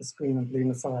know, the Screaming Blue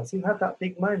Messiahs, who had that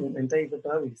big moment when David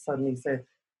Bowie suddenly said,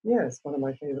 "Yes, one of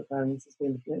my favourite bands has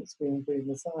been the Screaming Blue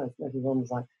Messiahs," and everyone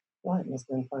was like, "Right, let's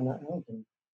go and find that album."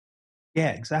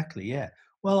 Yeah, exactly. Yeah.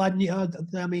 Well, I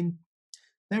mean,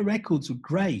 their records were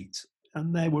great,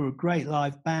 and they were a great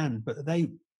live band. But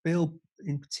Bill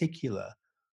in particular,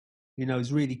 you know,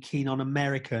 was really keen on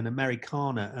America and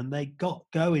Americana, and they got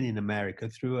going in America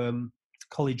through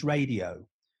college radio,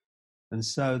 and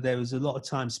so there was a lot of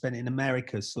time spent in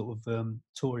America, sort of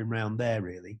touring around there,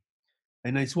 really.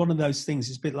 And it's one of those things.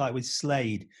 It's a bit like with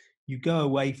Slade. You go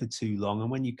away for too long, and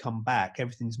when you come back,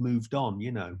 everything's moved on,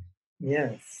 you know.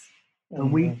 Yes.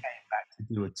 And we came back to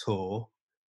do a tour.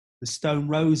 The Stone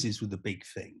Roses were the big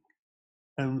thing,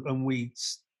 and we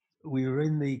were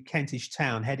in the Kentish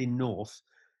town heading north,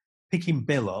 picking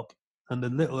Bill up, and the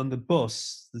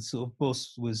sort of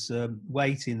bus was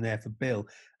waiting there for Bill,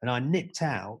 and I nipped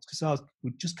out because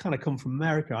we'd just kind of come from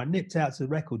America. I nipped out to the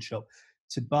record shop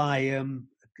to buy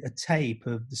a tape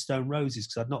of the Stone Roses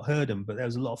because I'd not heard them, but there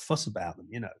was a lot of fuss about them,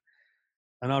 you know.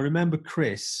 And I remember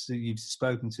Chris, who you've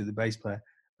spoken to, the bass player.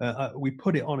 We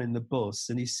put it on in the bus,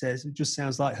 and he says, "It just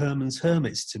sounds like Herman's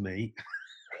Hermits to me."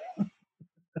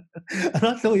 And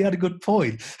I thought he had a good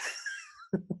point.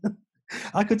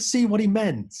 I could see what he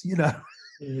meant, you know.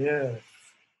 Yeah.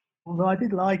 Although I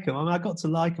did like him. I mean, I got to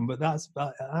like him, but I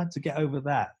had to get over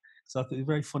that. So I thought it was a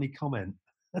very funny comment.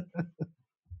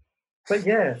 But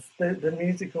yes, the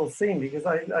musical scene, because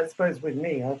I suppose with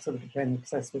me, I sort of became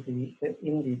obsessed with the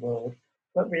indie world,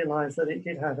 but realised that it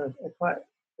did have a quite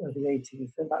the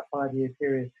 80s, about 5-year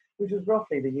period, which was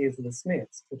roughly the years of the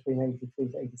Smiths, between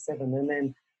 83 to 87, and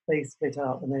then they split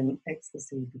up, and then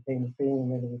ecstasy became a thing,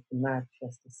 and then there was the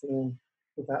Manchester scene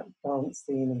with that dance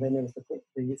scene, and then there was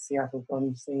the Seattle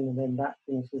grunge scene, and then that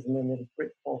finishes, and then there was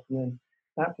Britpop, and then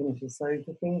that finishes. So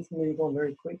the things move on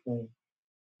very quickly.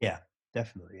 Yeah,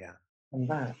 definitely, yeah. And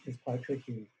that is quite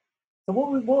tricky. So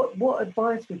what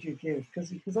advice would you give?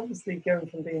 Because obviously going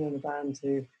from being in a band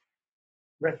to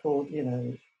record,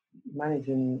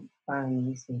 managing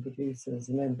bands and producers,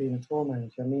 and then being a tour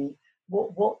manager. I mean,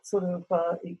 what sort of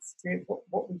experience?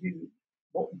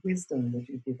 What wisdom would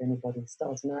you give anybody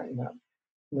starting out in that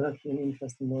murky and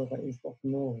interesting world that is rock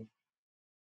and roll?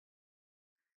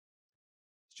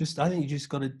 I think you just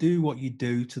got to do what you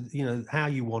do to, how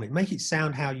you want it. Make it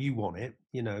sound how you want it,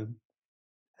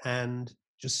 and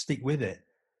just stick with it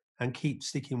and keep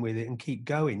sticking with it and keep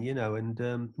going,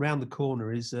 and round the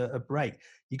corner is a break.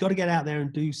 You got to get out there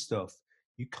and do stuff.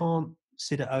 You can't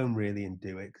sit at home really and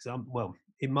do it because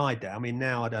in my day, I mean,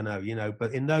 now I don't know,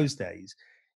 but in those days,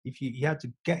 if you had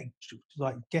to get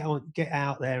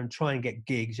out there and try and get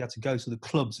gigs, you had to go to the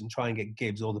clubs and try and get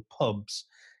gigs, or the pubs.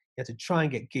 You had to try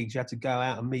and get gigs. You had to go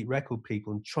out and meet record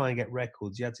people and try and get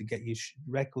records. You had to get your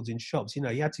records in shops. You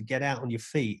had to get out on your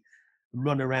feet and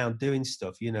run around doing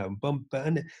stuff. And bump.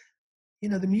 And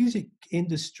the music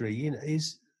industry,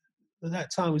 is at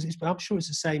that time I'm sure it's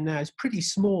the same now. It's pretty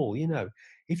small.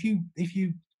 If you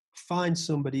find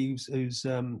somebody who's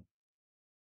if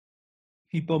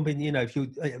you bump in, if you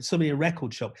somebody in a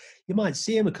record shop, you might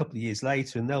see them a couple of years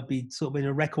later, and they'll be sort of in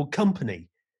a record company.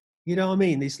 You know what I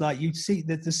mean? It's like you see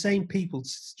that the same people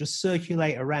just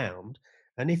circulate around,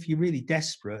 and if you're really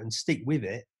desperate and stick with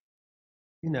it,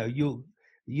 you'll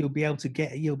be able to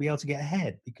get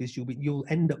ahead because you'll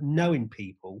end up knowing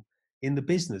people in the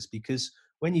business, because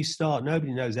when you start,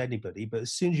 nobody knows anybody, but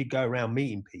as soon as you go around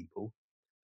meeting people,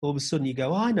 all of a sudden you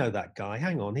go, oh, I know that guy.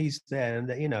 Hang on, he's there, and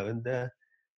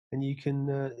you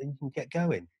can get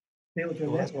going. Build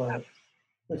your network,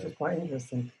 which is quite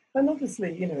interesting. And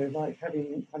obviously, like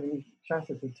having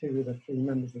chatted with 2 of the 3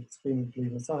 members of Screaming Blue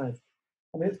Messiahs,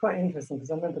 I mean, it's quite interesting because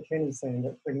I remember Kenny saying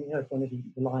that when he heard one of the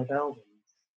live albums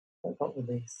that got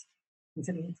released, he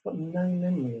said he's got no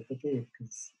memory of the gig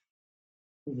because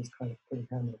he was kind of pretty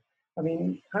hammered. I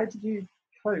mean, how did you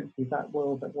cope with that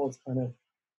world that was kind of,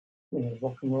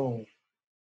 rock and roll?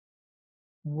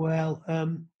 Well,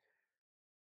 I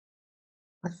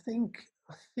think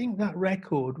that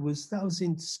record was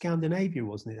in Scandinavia,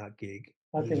 wasn't it? That gig.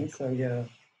 I think so, yeah.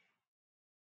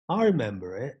 I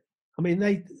remember it. I mean,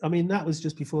 that was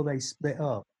just before they split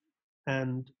up,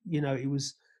 and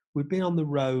we'd been on the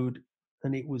road,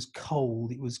 and it was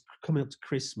cold. It was coming up to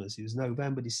Christmas. It was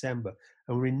November, December,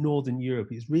 and we're in Northern Europe.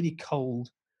 It was really cold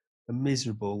and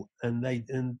miserable, and they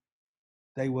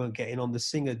weren't getting on. The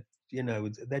singer,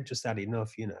 they'd just had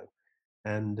enough,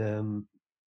 and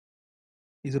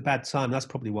it's a bad time. That's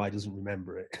probably why he doesn't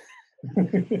remember it.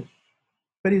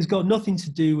 But it's got nothing to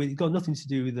do with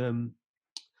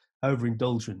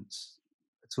overindulgence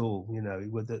at all.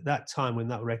 At that time when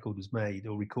that record was made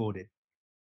or recorded,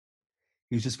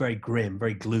 he was just very grim,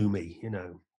 very gloomy.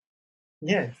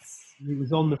 Yes. He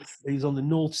was on the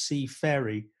North Sea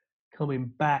ferry coming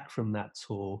back from that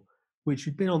tour, which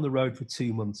had been on the road for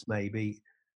 2 months maybe,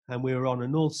 and we were on a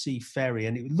North Sea ferry,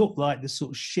 and it looked like the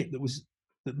sort of ship that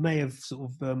may have sort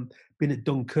of been at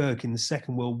Dunkirk in the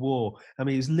Second World War. I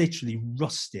mean, it was literally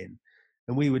rusting,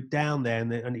 and we were down there,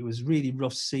 and it was really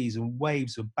rough seas, and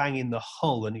waves were banging the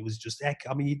hull, and it was just I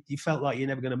mean, you felt like you're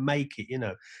never going to make it, and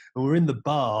we're in the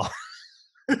bar.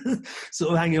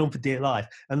 Sort of hanging on for dear life,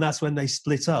 and that's when they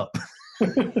split up.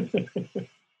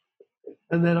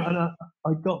 And then I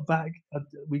got back.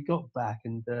 We got back,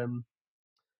 and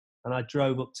I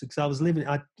drove up to, because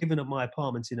I'd given up my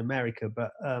apartment in America,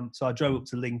 but so I drove up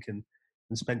to Lincoln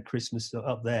and spent Christmas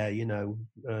up there,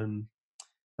 and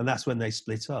that's when they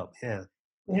split up. Yeah.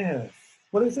 Yeah.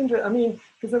 Well, it's interesting. I mean,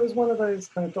 because there was one of those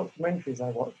kind of documentaries I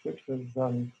watched, which was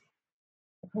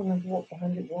I can't remember what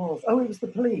band it was. Oh, it was The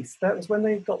Police. That was when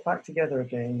they got back together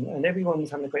again, and everyone was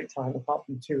having a great time, apart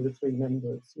from 2 of the 3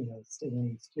 members, Sting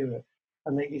and Stewart.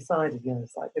 And they decided,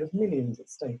 it's like there was millions at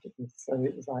stake at this, so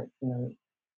it was like,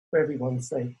 for everyone's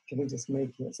sake, can we just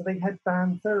make it? So they had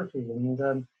band therapy,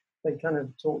 and they kind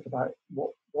of talked about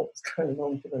what was going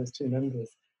on for those 2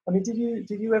 members. I mean, did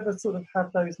you ever sort of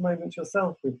have those moments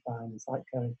yourself with bands, like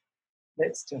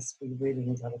let's just we really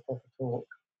need to have a proper talk?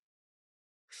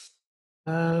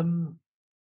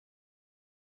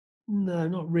 No,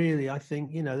 not really. I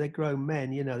think they're grown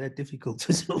men. They're difficult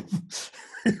to sort of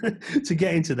to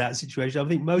get into that situation. I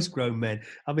think most grown men,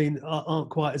 I mean, aren't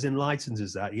quite as enlightened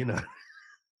as that.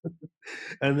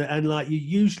 And like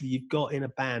you've got in a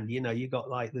band, you got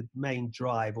like the main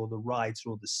drive or the writer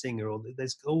or the singer, or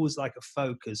there's always like a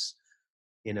focus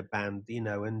in a band,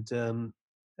 and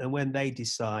when they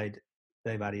decide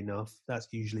they've had enough, that's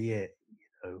usually it.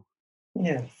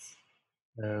 Yes.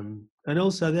 And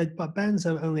also, bands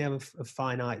only have a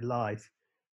finite life.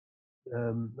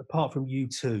 Apart from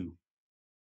U2,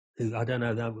 who I don't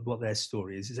know what their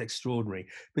story is. It's extraordinary,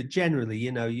 but generally,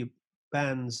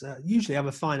 bands usually have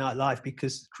a finite life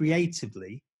because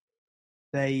creatively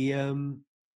they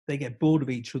get bored of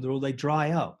each other or they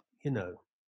dry up. You know.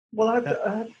 Well,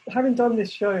 That, having done this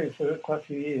show for quite a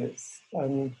few years,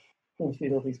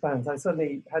 interviewed all these bands, I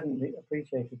certainly hadn't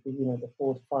appreciated the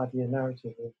 4 to 5 year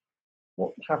narrative of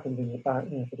what happened in the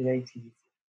band, for the 80s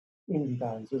indie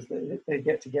bands was that they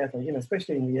get together,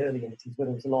 especially in the early 80s where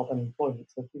there was a lot of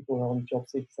unemployment, so people were on job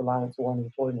seekers allowance or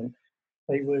unemployment.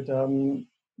 They would,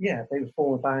 they would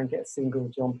form a band, get a single,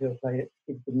 John Peel play it,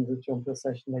 give them the John Peel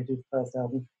session, they do the first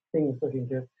album, things looking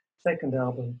good, second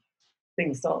album,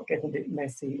 things start getting a bit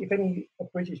messy. If a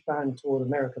British band toured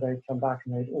America, they'd come back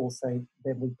and they'd all say,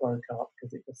 then we broke up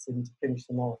because it just seemed to finish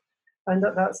them off. And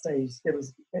at that stage, there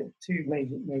was two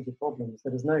major problems.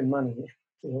 There was no money,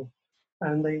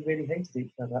 and they really hated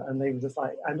each other. And they were just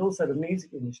like, and also the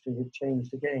music industry had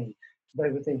changed again.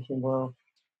 They were thinking, well,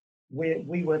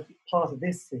 we were part of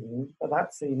this scene, but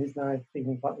that scene is now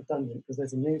feeling quite redundant because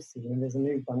there's a new scene and there's a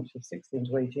new bunch of 16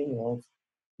 to 18-year-olds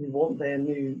who want their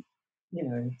new,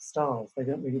 stars. They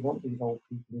don't really want these old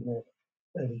people in their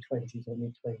early 20s or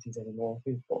mid 20s anymore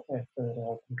who've got their third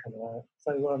album coming out.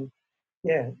 So,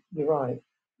 yeah, you're right.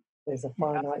 There's a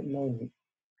finite moment.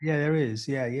 yeah, there is.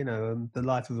 Yeah, the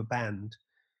life of a band,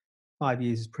 5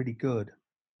 years is pretty good.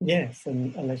 Yes,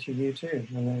 and unless you're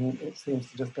U2, and then it seems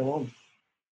to just go on.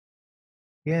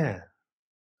 Yeah,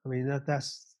 I mean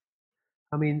that's.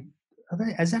 I mean,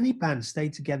 has any band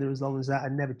stayed together as long as that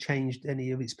and never changed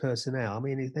any of its personnel? I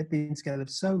mean, they've been together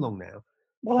for so long now.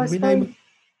 Well, I I mean, they suppose,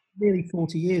 nearly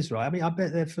 40 years, right? I mean, I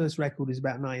bet their first record is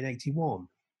about 1981.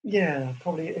 yeah,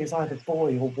 probably it's either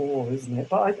Boy or War, isn't it?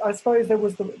 But I suppose there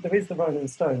is the Rolling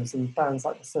Stones and bands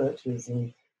like the Searchers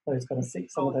and those kind of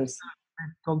some of those.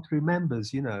 They've gone through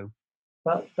members,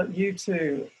 But U2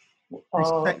 They are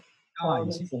stay are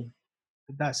guys. amazing.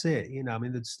 That's it. I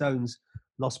mean, the Stones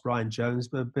lost Brian Jones,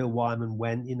 but Bill Wyman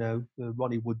went.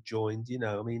 Ronnie Wood joined.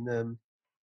 I mean,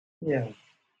 Yeah,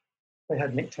 they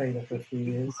had Mick Taylor for a few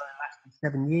years.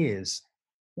 7 years.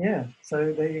 Yeah,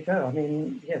 so there you go. I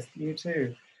mean, yes,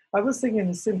 U2. I was thinking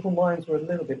the Simple Minds were a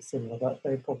little bit similar, but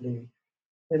they're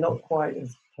not quite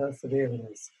as persevering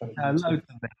as kind of Loads U2. of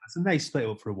members, and they split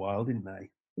up for a while, didn't they?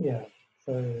 Yeah,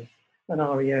 so and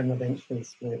REM eventually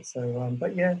split. So,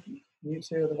 but yeah,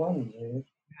 U2 are the ones. Really.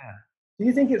 Yeah. Do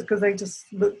you think it's because they just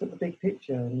looked at the big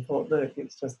picture and thought, look,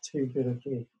 it's just too good a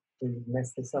gig to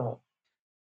mess this up?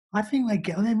 I think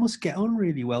they must get on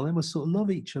really well. They must sort of love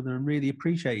each other and really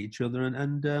appreciate each other,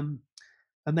 and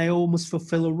they all must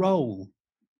fulfill a role.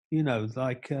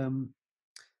 Like I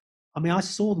mean, I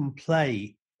saw them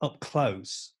play up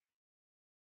close,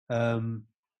 and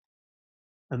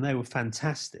they were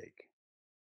fantastic.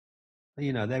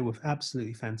 They were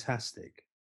absolutely fantastic.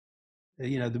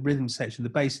 The rhythm section, the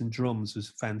bass and drums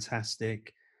was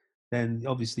fantastic. Then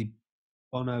obviously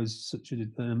Bono's such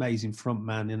an amazing front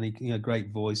man and he,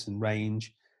 great voice and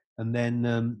range. And then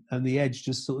and the Edge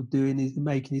just sort of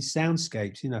making his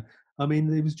soundscapes. I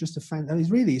mean, it was just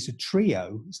it's a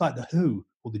trio. It's like the Who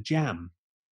or the Jam.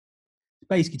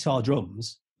 Bass, guitar,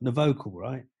 drums, and a vocal,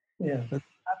 right? Yeah. But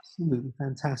absolutely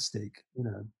fantastic.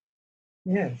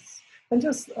 Yes. And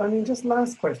just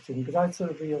last question, because I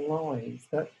sort of realised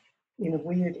that in a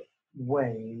weird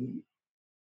way,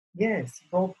 yes,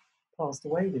 Rob passed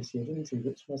away this year, didn't he?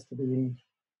 Which must have been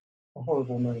a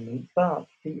horrible moment. But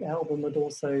the album had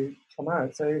also come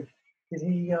out. So did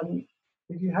he?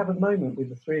 Did you have a moment with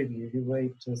the three of you who were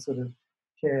able to sort of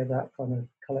share that kind of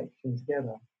collection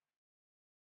together?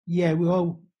 Yeah,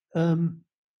 well, I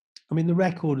mean, the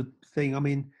record thing, I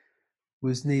mean,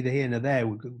 was neither here nor there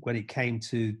when it came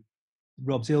to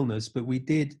Rob's illness, but we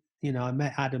did, I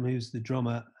met Adam, who's the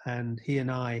drummer, and he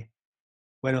and I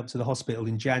went up to the hospital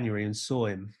in January and saw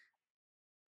him.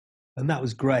 And that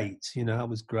was great, that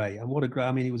was great. And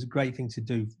I mean, it was a great thing to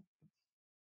do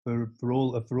for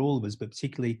all of us, but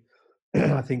particularly,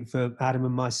 I think for Adam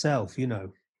and myself, and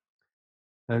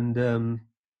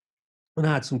I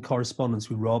had some correspondence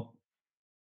with Rob,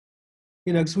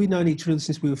 because we'd known each other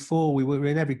since we were 4. We were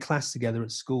in every class together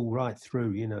at school right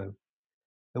through,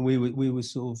 and we were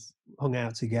sort of hung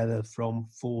out together from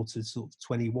 4 to sort of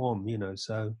 21,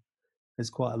 so there's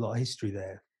quite a lot of history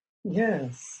there.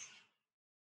 Yes.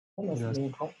 That must have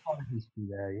been quite a lot of history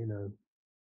there,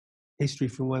 history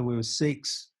from when we were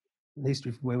 6, and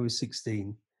history from when we were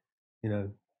 16,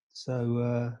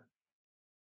 so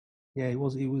yeah, it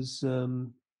was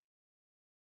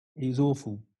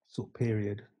awful sort of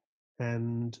period,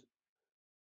 and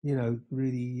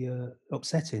really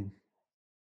upsetting.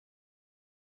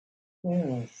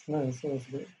 Yes, no, it's always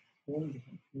a bit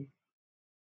wonderful.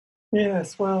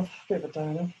 Yes, well, a bit of a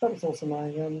downer. That was also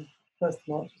my 1st of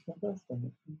March is my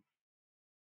birthday.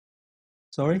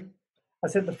 Sorry? I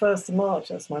said the 1st of March,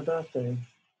 that's my birthday.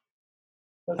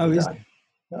 Oh, is it?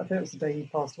 I think it was the day he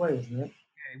passed away, wasn't it?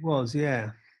 Yeah, it was,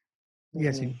 yeah.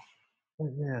 Yes,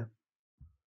 yeah.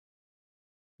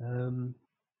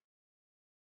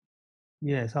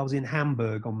 Yes, I was in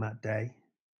Hamburg on that day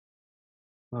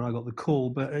when I got the call.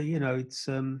 But it's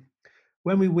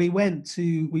when we went,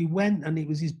 and it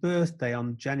was his birthday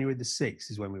on January the 6th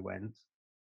is when we went,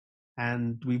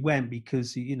 and we went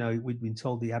because we'd been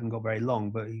told he hadn't got very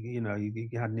long, but he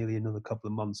had nearly another couple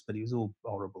of months. But it was all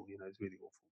horrible. It was really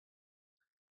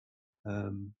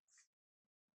awful.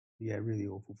 Yeah, really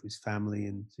awful for his family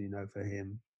and for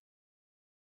him.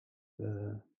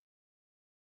 Yeah.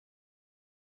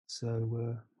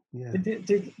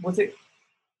 Was it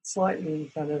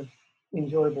slightly kind of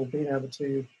enjoyable being able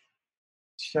to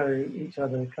show each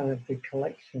other kind of the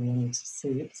collection and to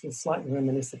see it's slightly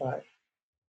reminisce about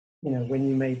when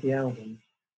you made the album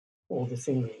or the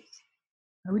singles?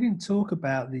 We didn't talk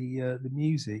about the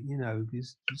music,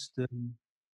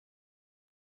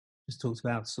 just talked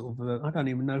about sort of I don't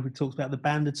even know if we talked about the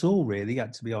band at all, really.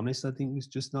 To be honest, I think it was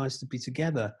just nice to be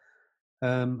together,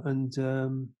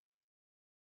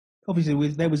 obviously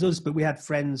there was us, but we had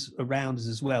friends around us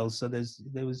as well. So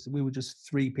we were just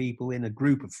 3 people in a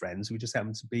group of friends. We just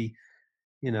happened to be,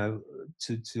 to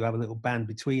have a little band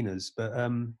between us. But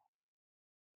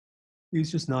it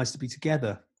was just nice to be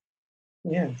together.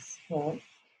 Yes. Well,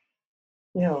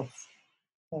 yes.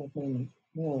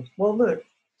 Yes. Well, look,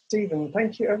 Stephen,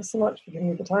 thank you ever so much for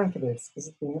giving me the time for this. This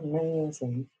has been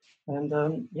amazing.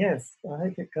 And yes, I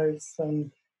hope it goes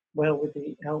well with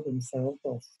the album sales,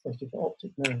 especially for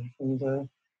Optic Nerve. And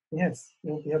yes,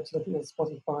 you'll be able to look at your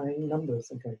Spotify numbers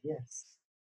and go, yes.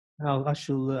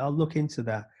 I'll look into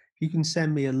that. If you can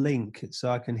send me a link so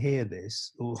I can hear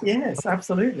this. Yes,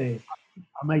 absolutely.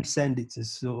 I may send it to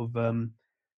sort of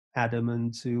Adam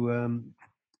and to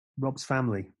Rob's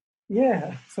family.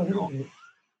 Yeah, absolutely.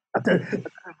 I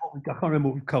can't remember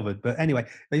what we've covered, but anyway,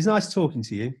 it's nice talking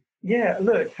to you. Yeah,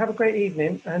 look, have a great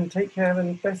evening and take care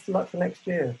and best of luck for next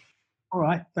year. All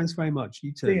right, thanks very much.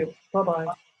 You too. See you. Bye-bye.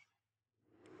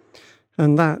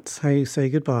 And that's how you say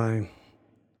goodbye.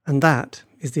 And that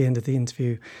is the end of the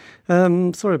interview.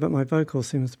 Sorry, but my vocal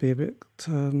seems to be a bit...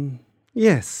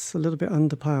 Yes, a little bit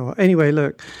under power. Anyway,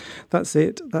 look, that's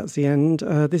it. That's the end.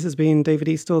 This has been David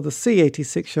Eastaugh, the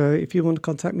C86 Show. If you want to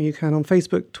contact me, you can on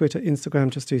Facebook, Twitter, Instagram,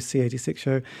 just do C86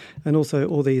 Show. And also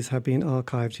all these have been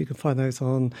archived. You can find those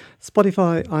on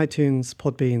Spotify, iTunes,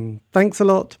 Podbean. Thanks a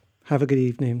lot. Have a good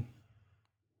evening.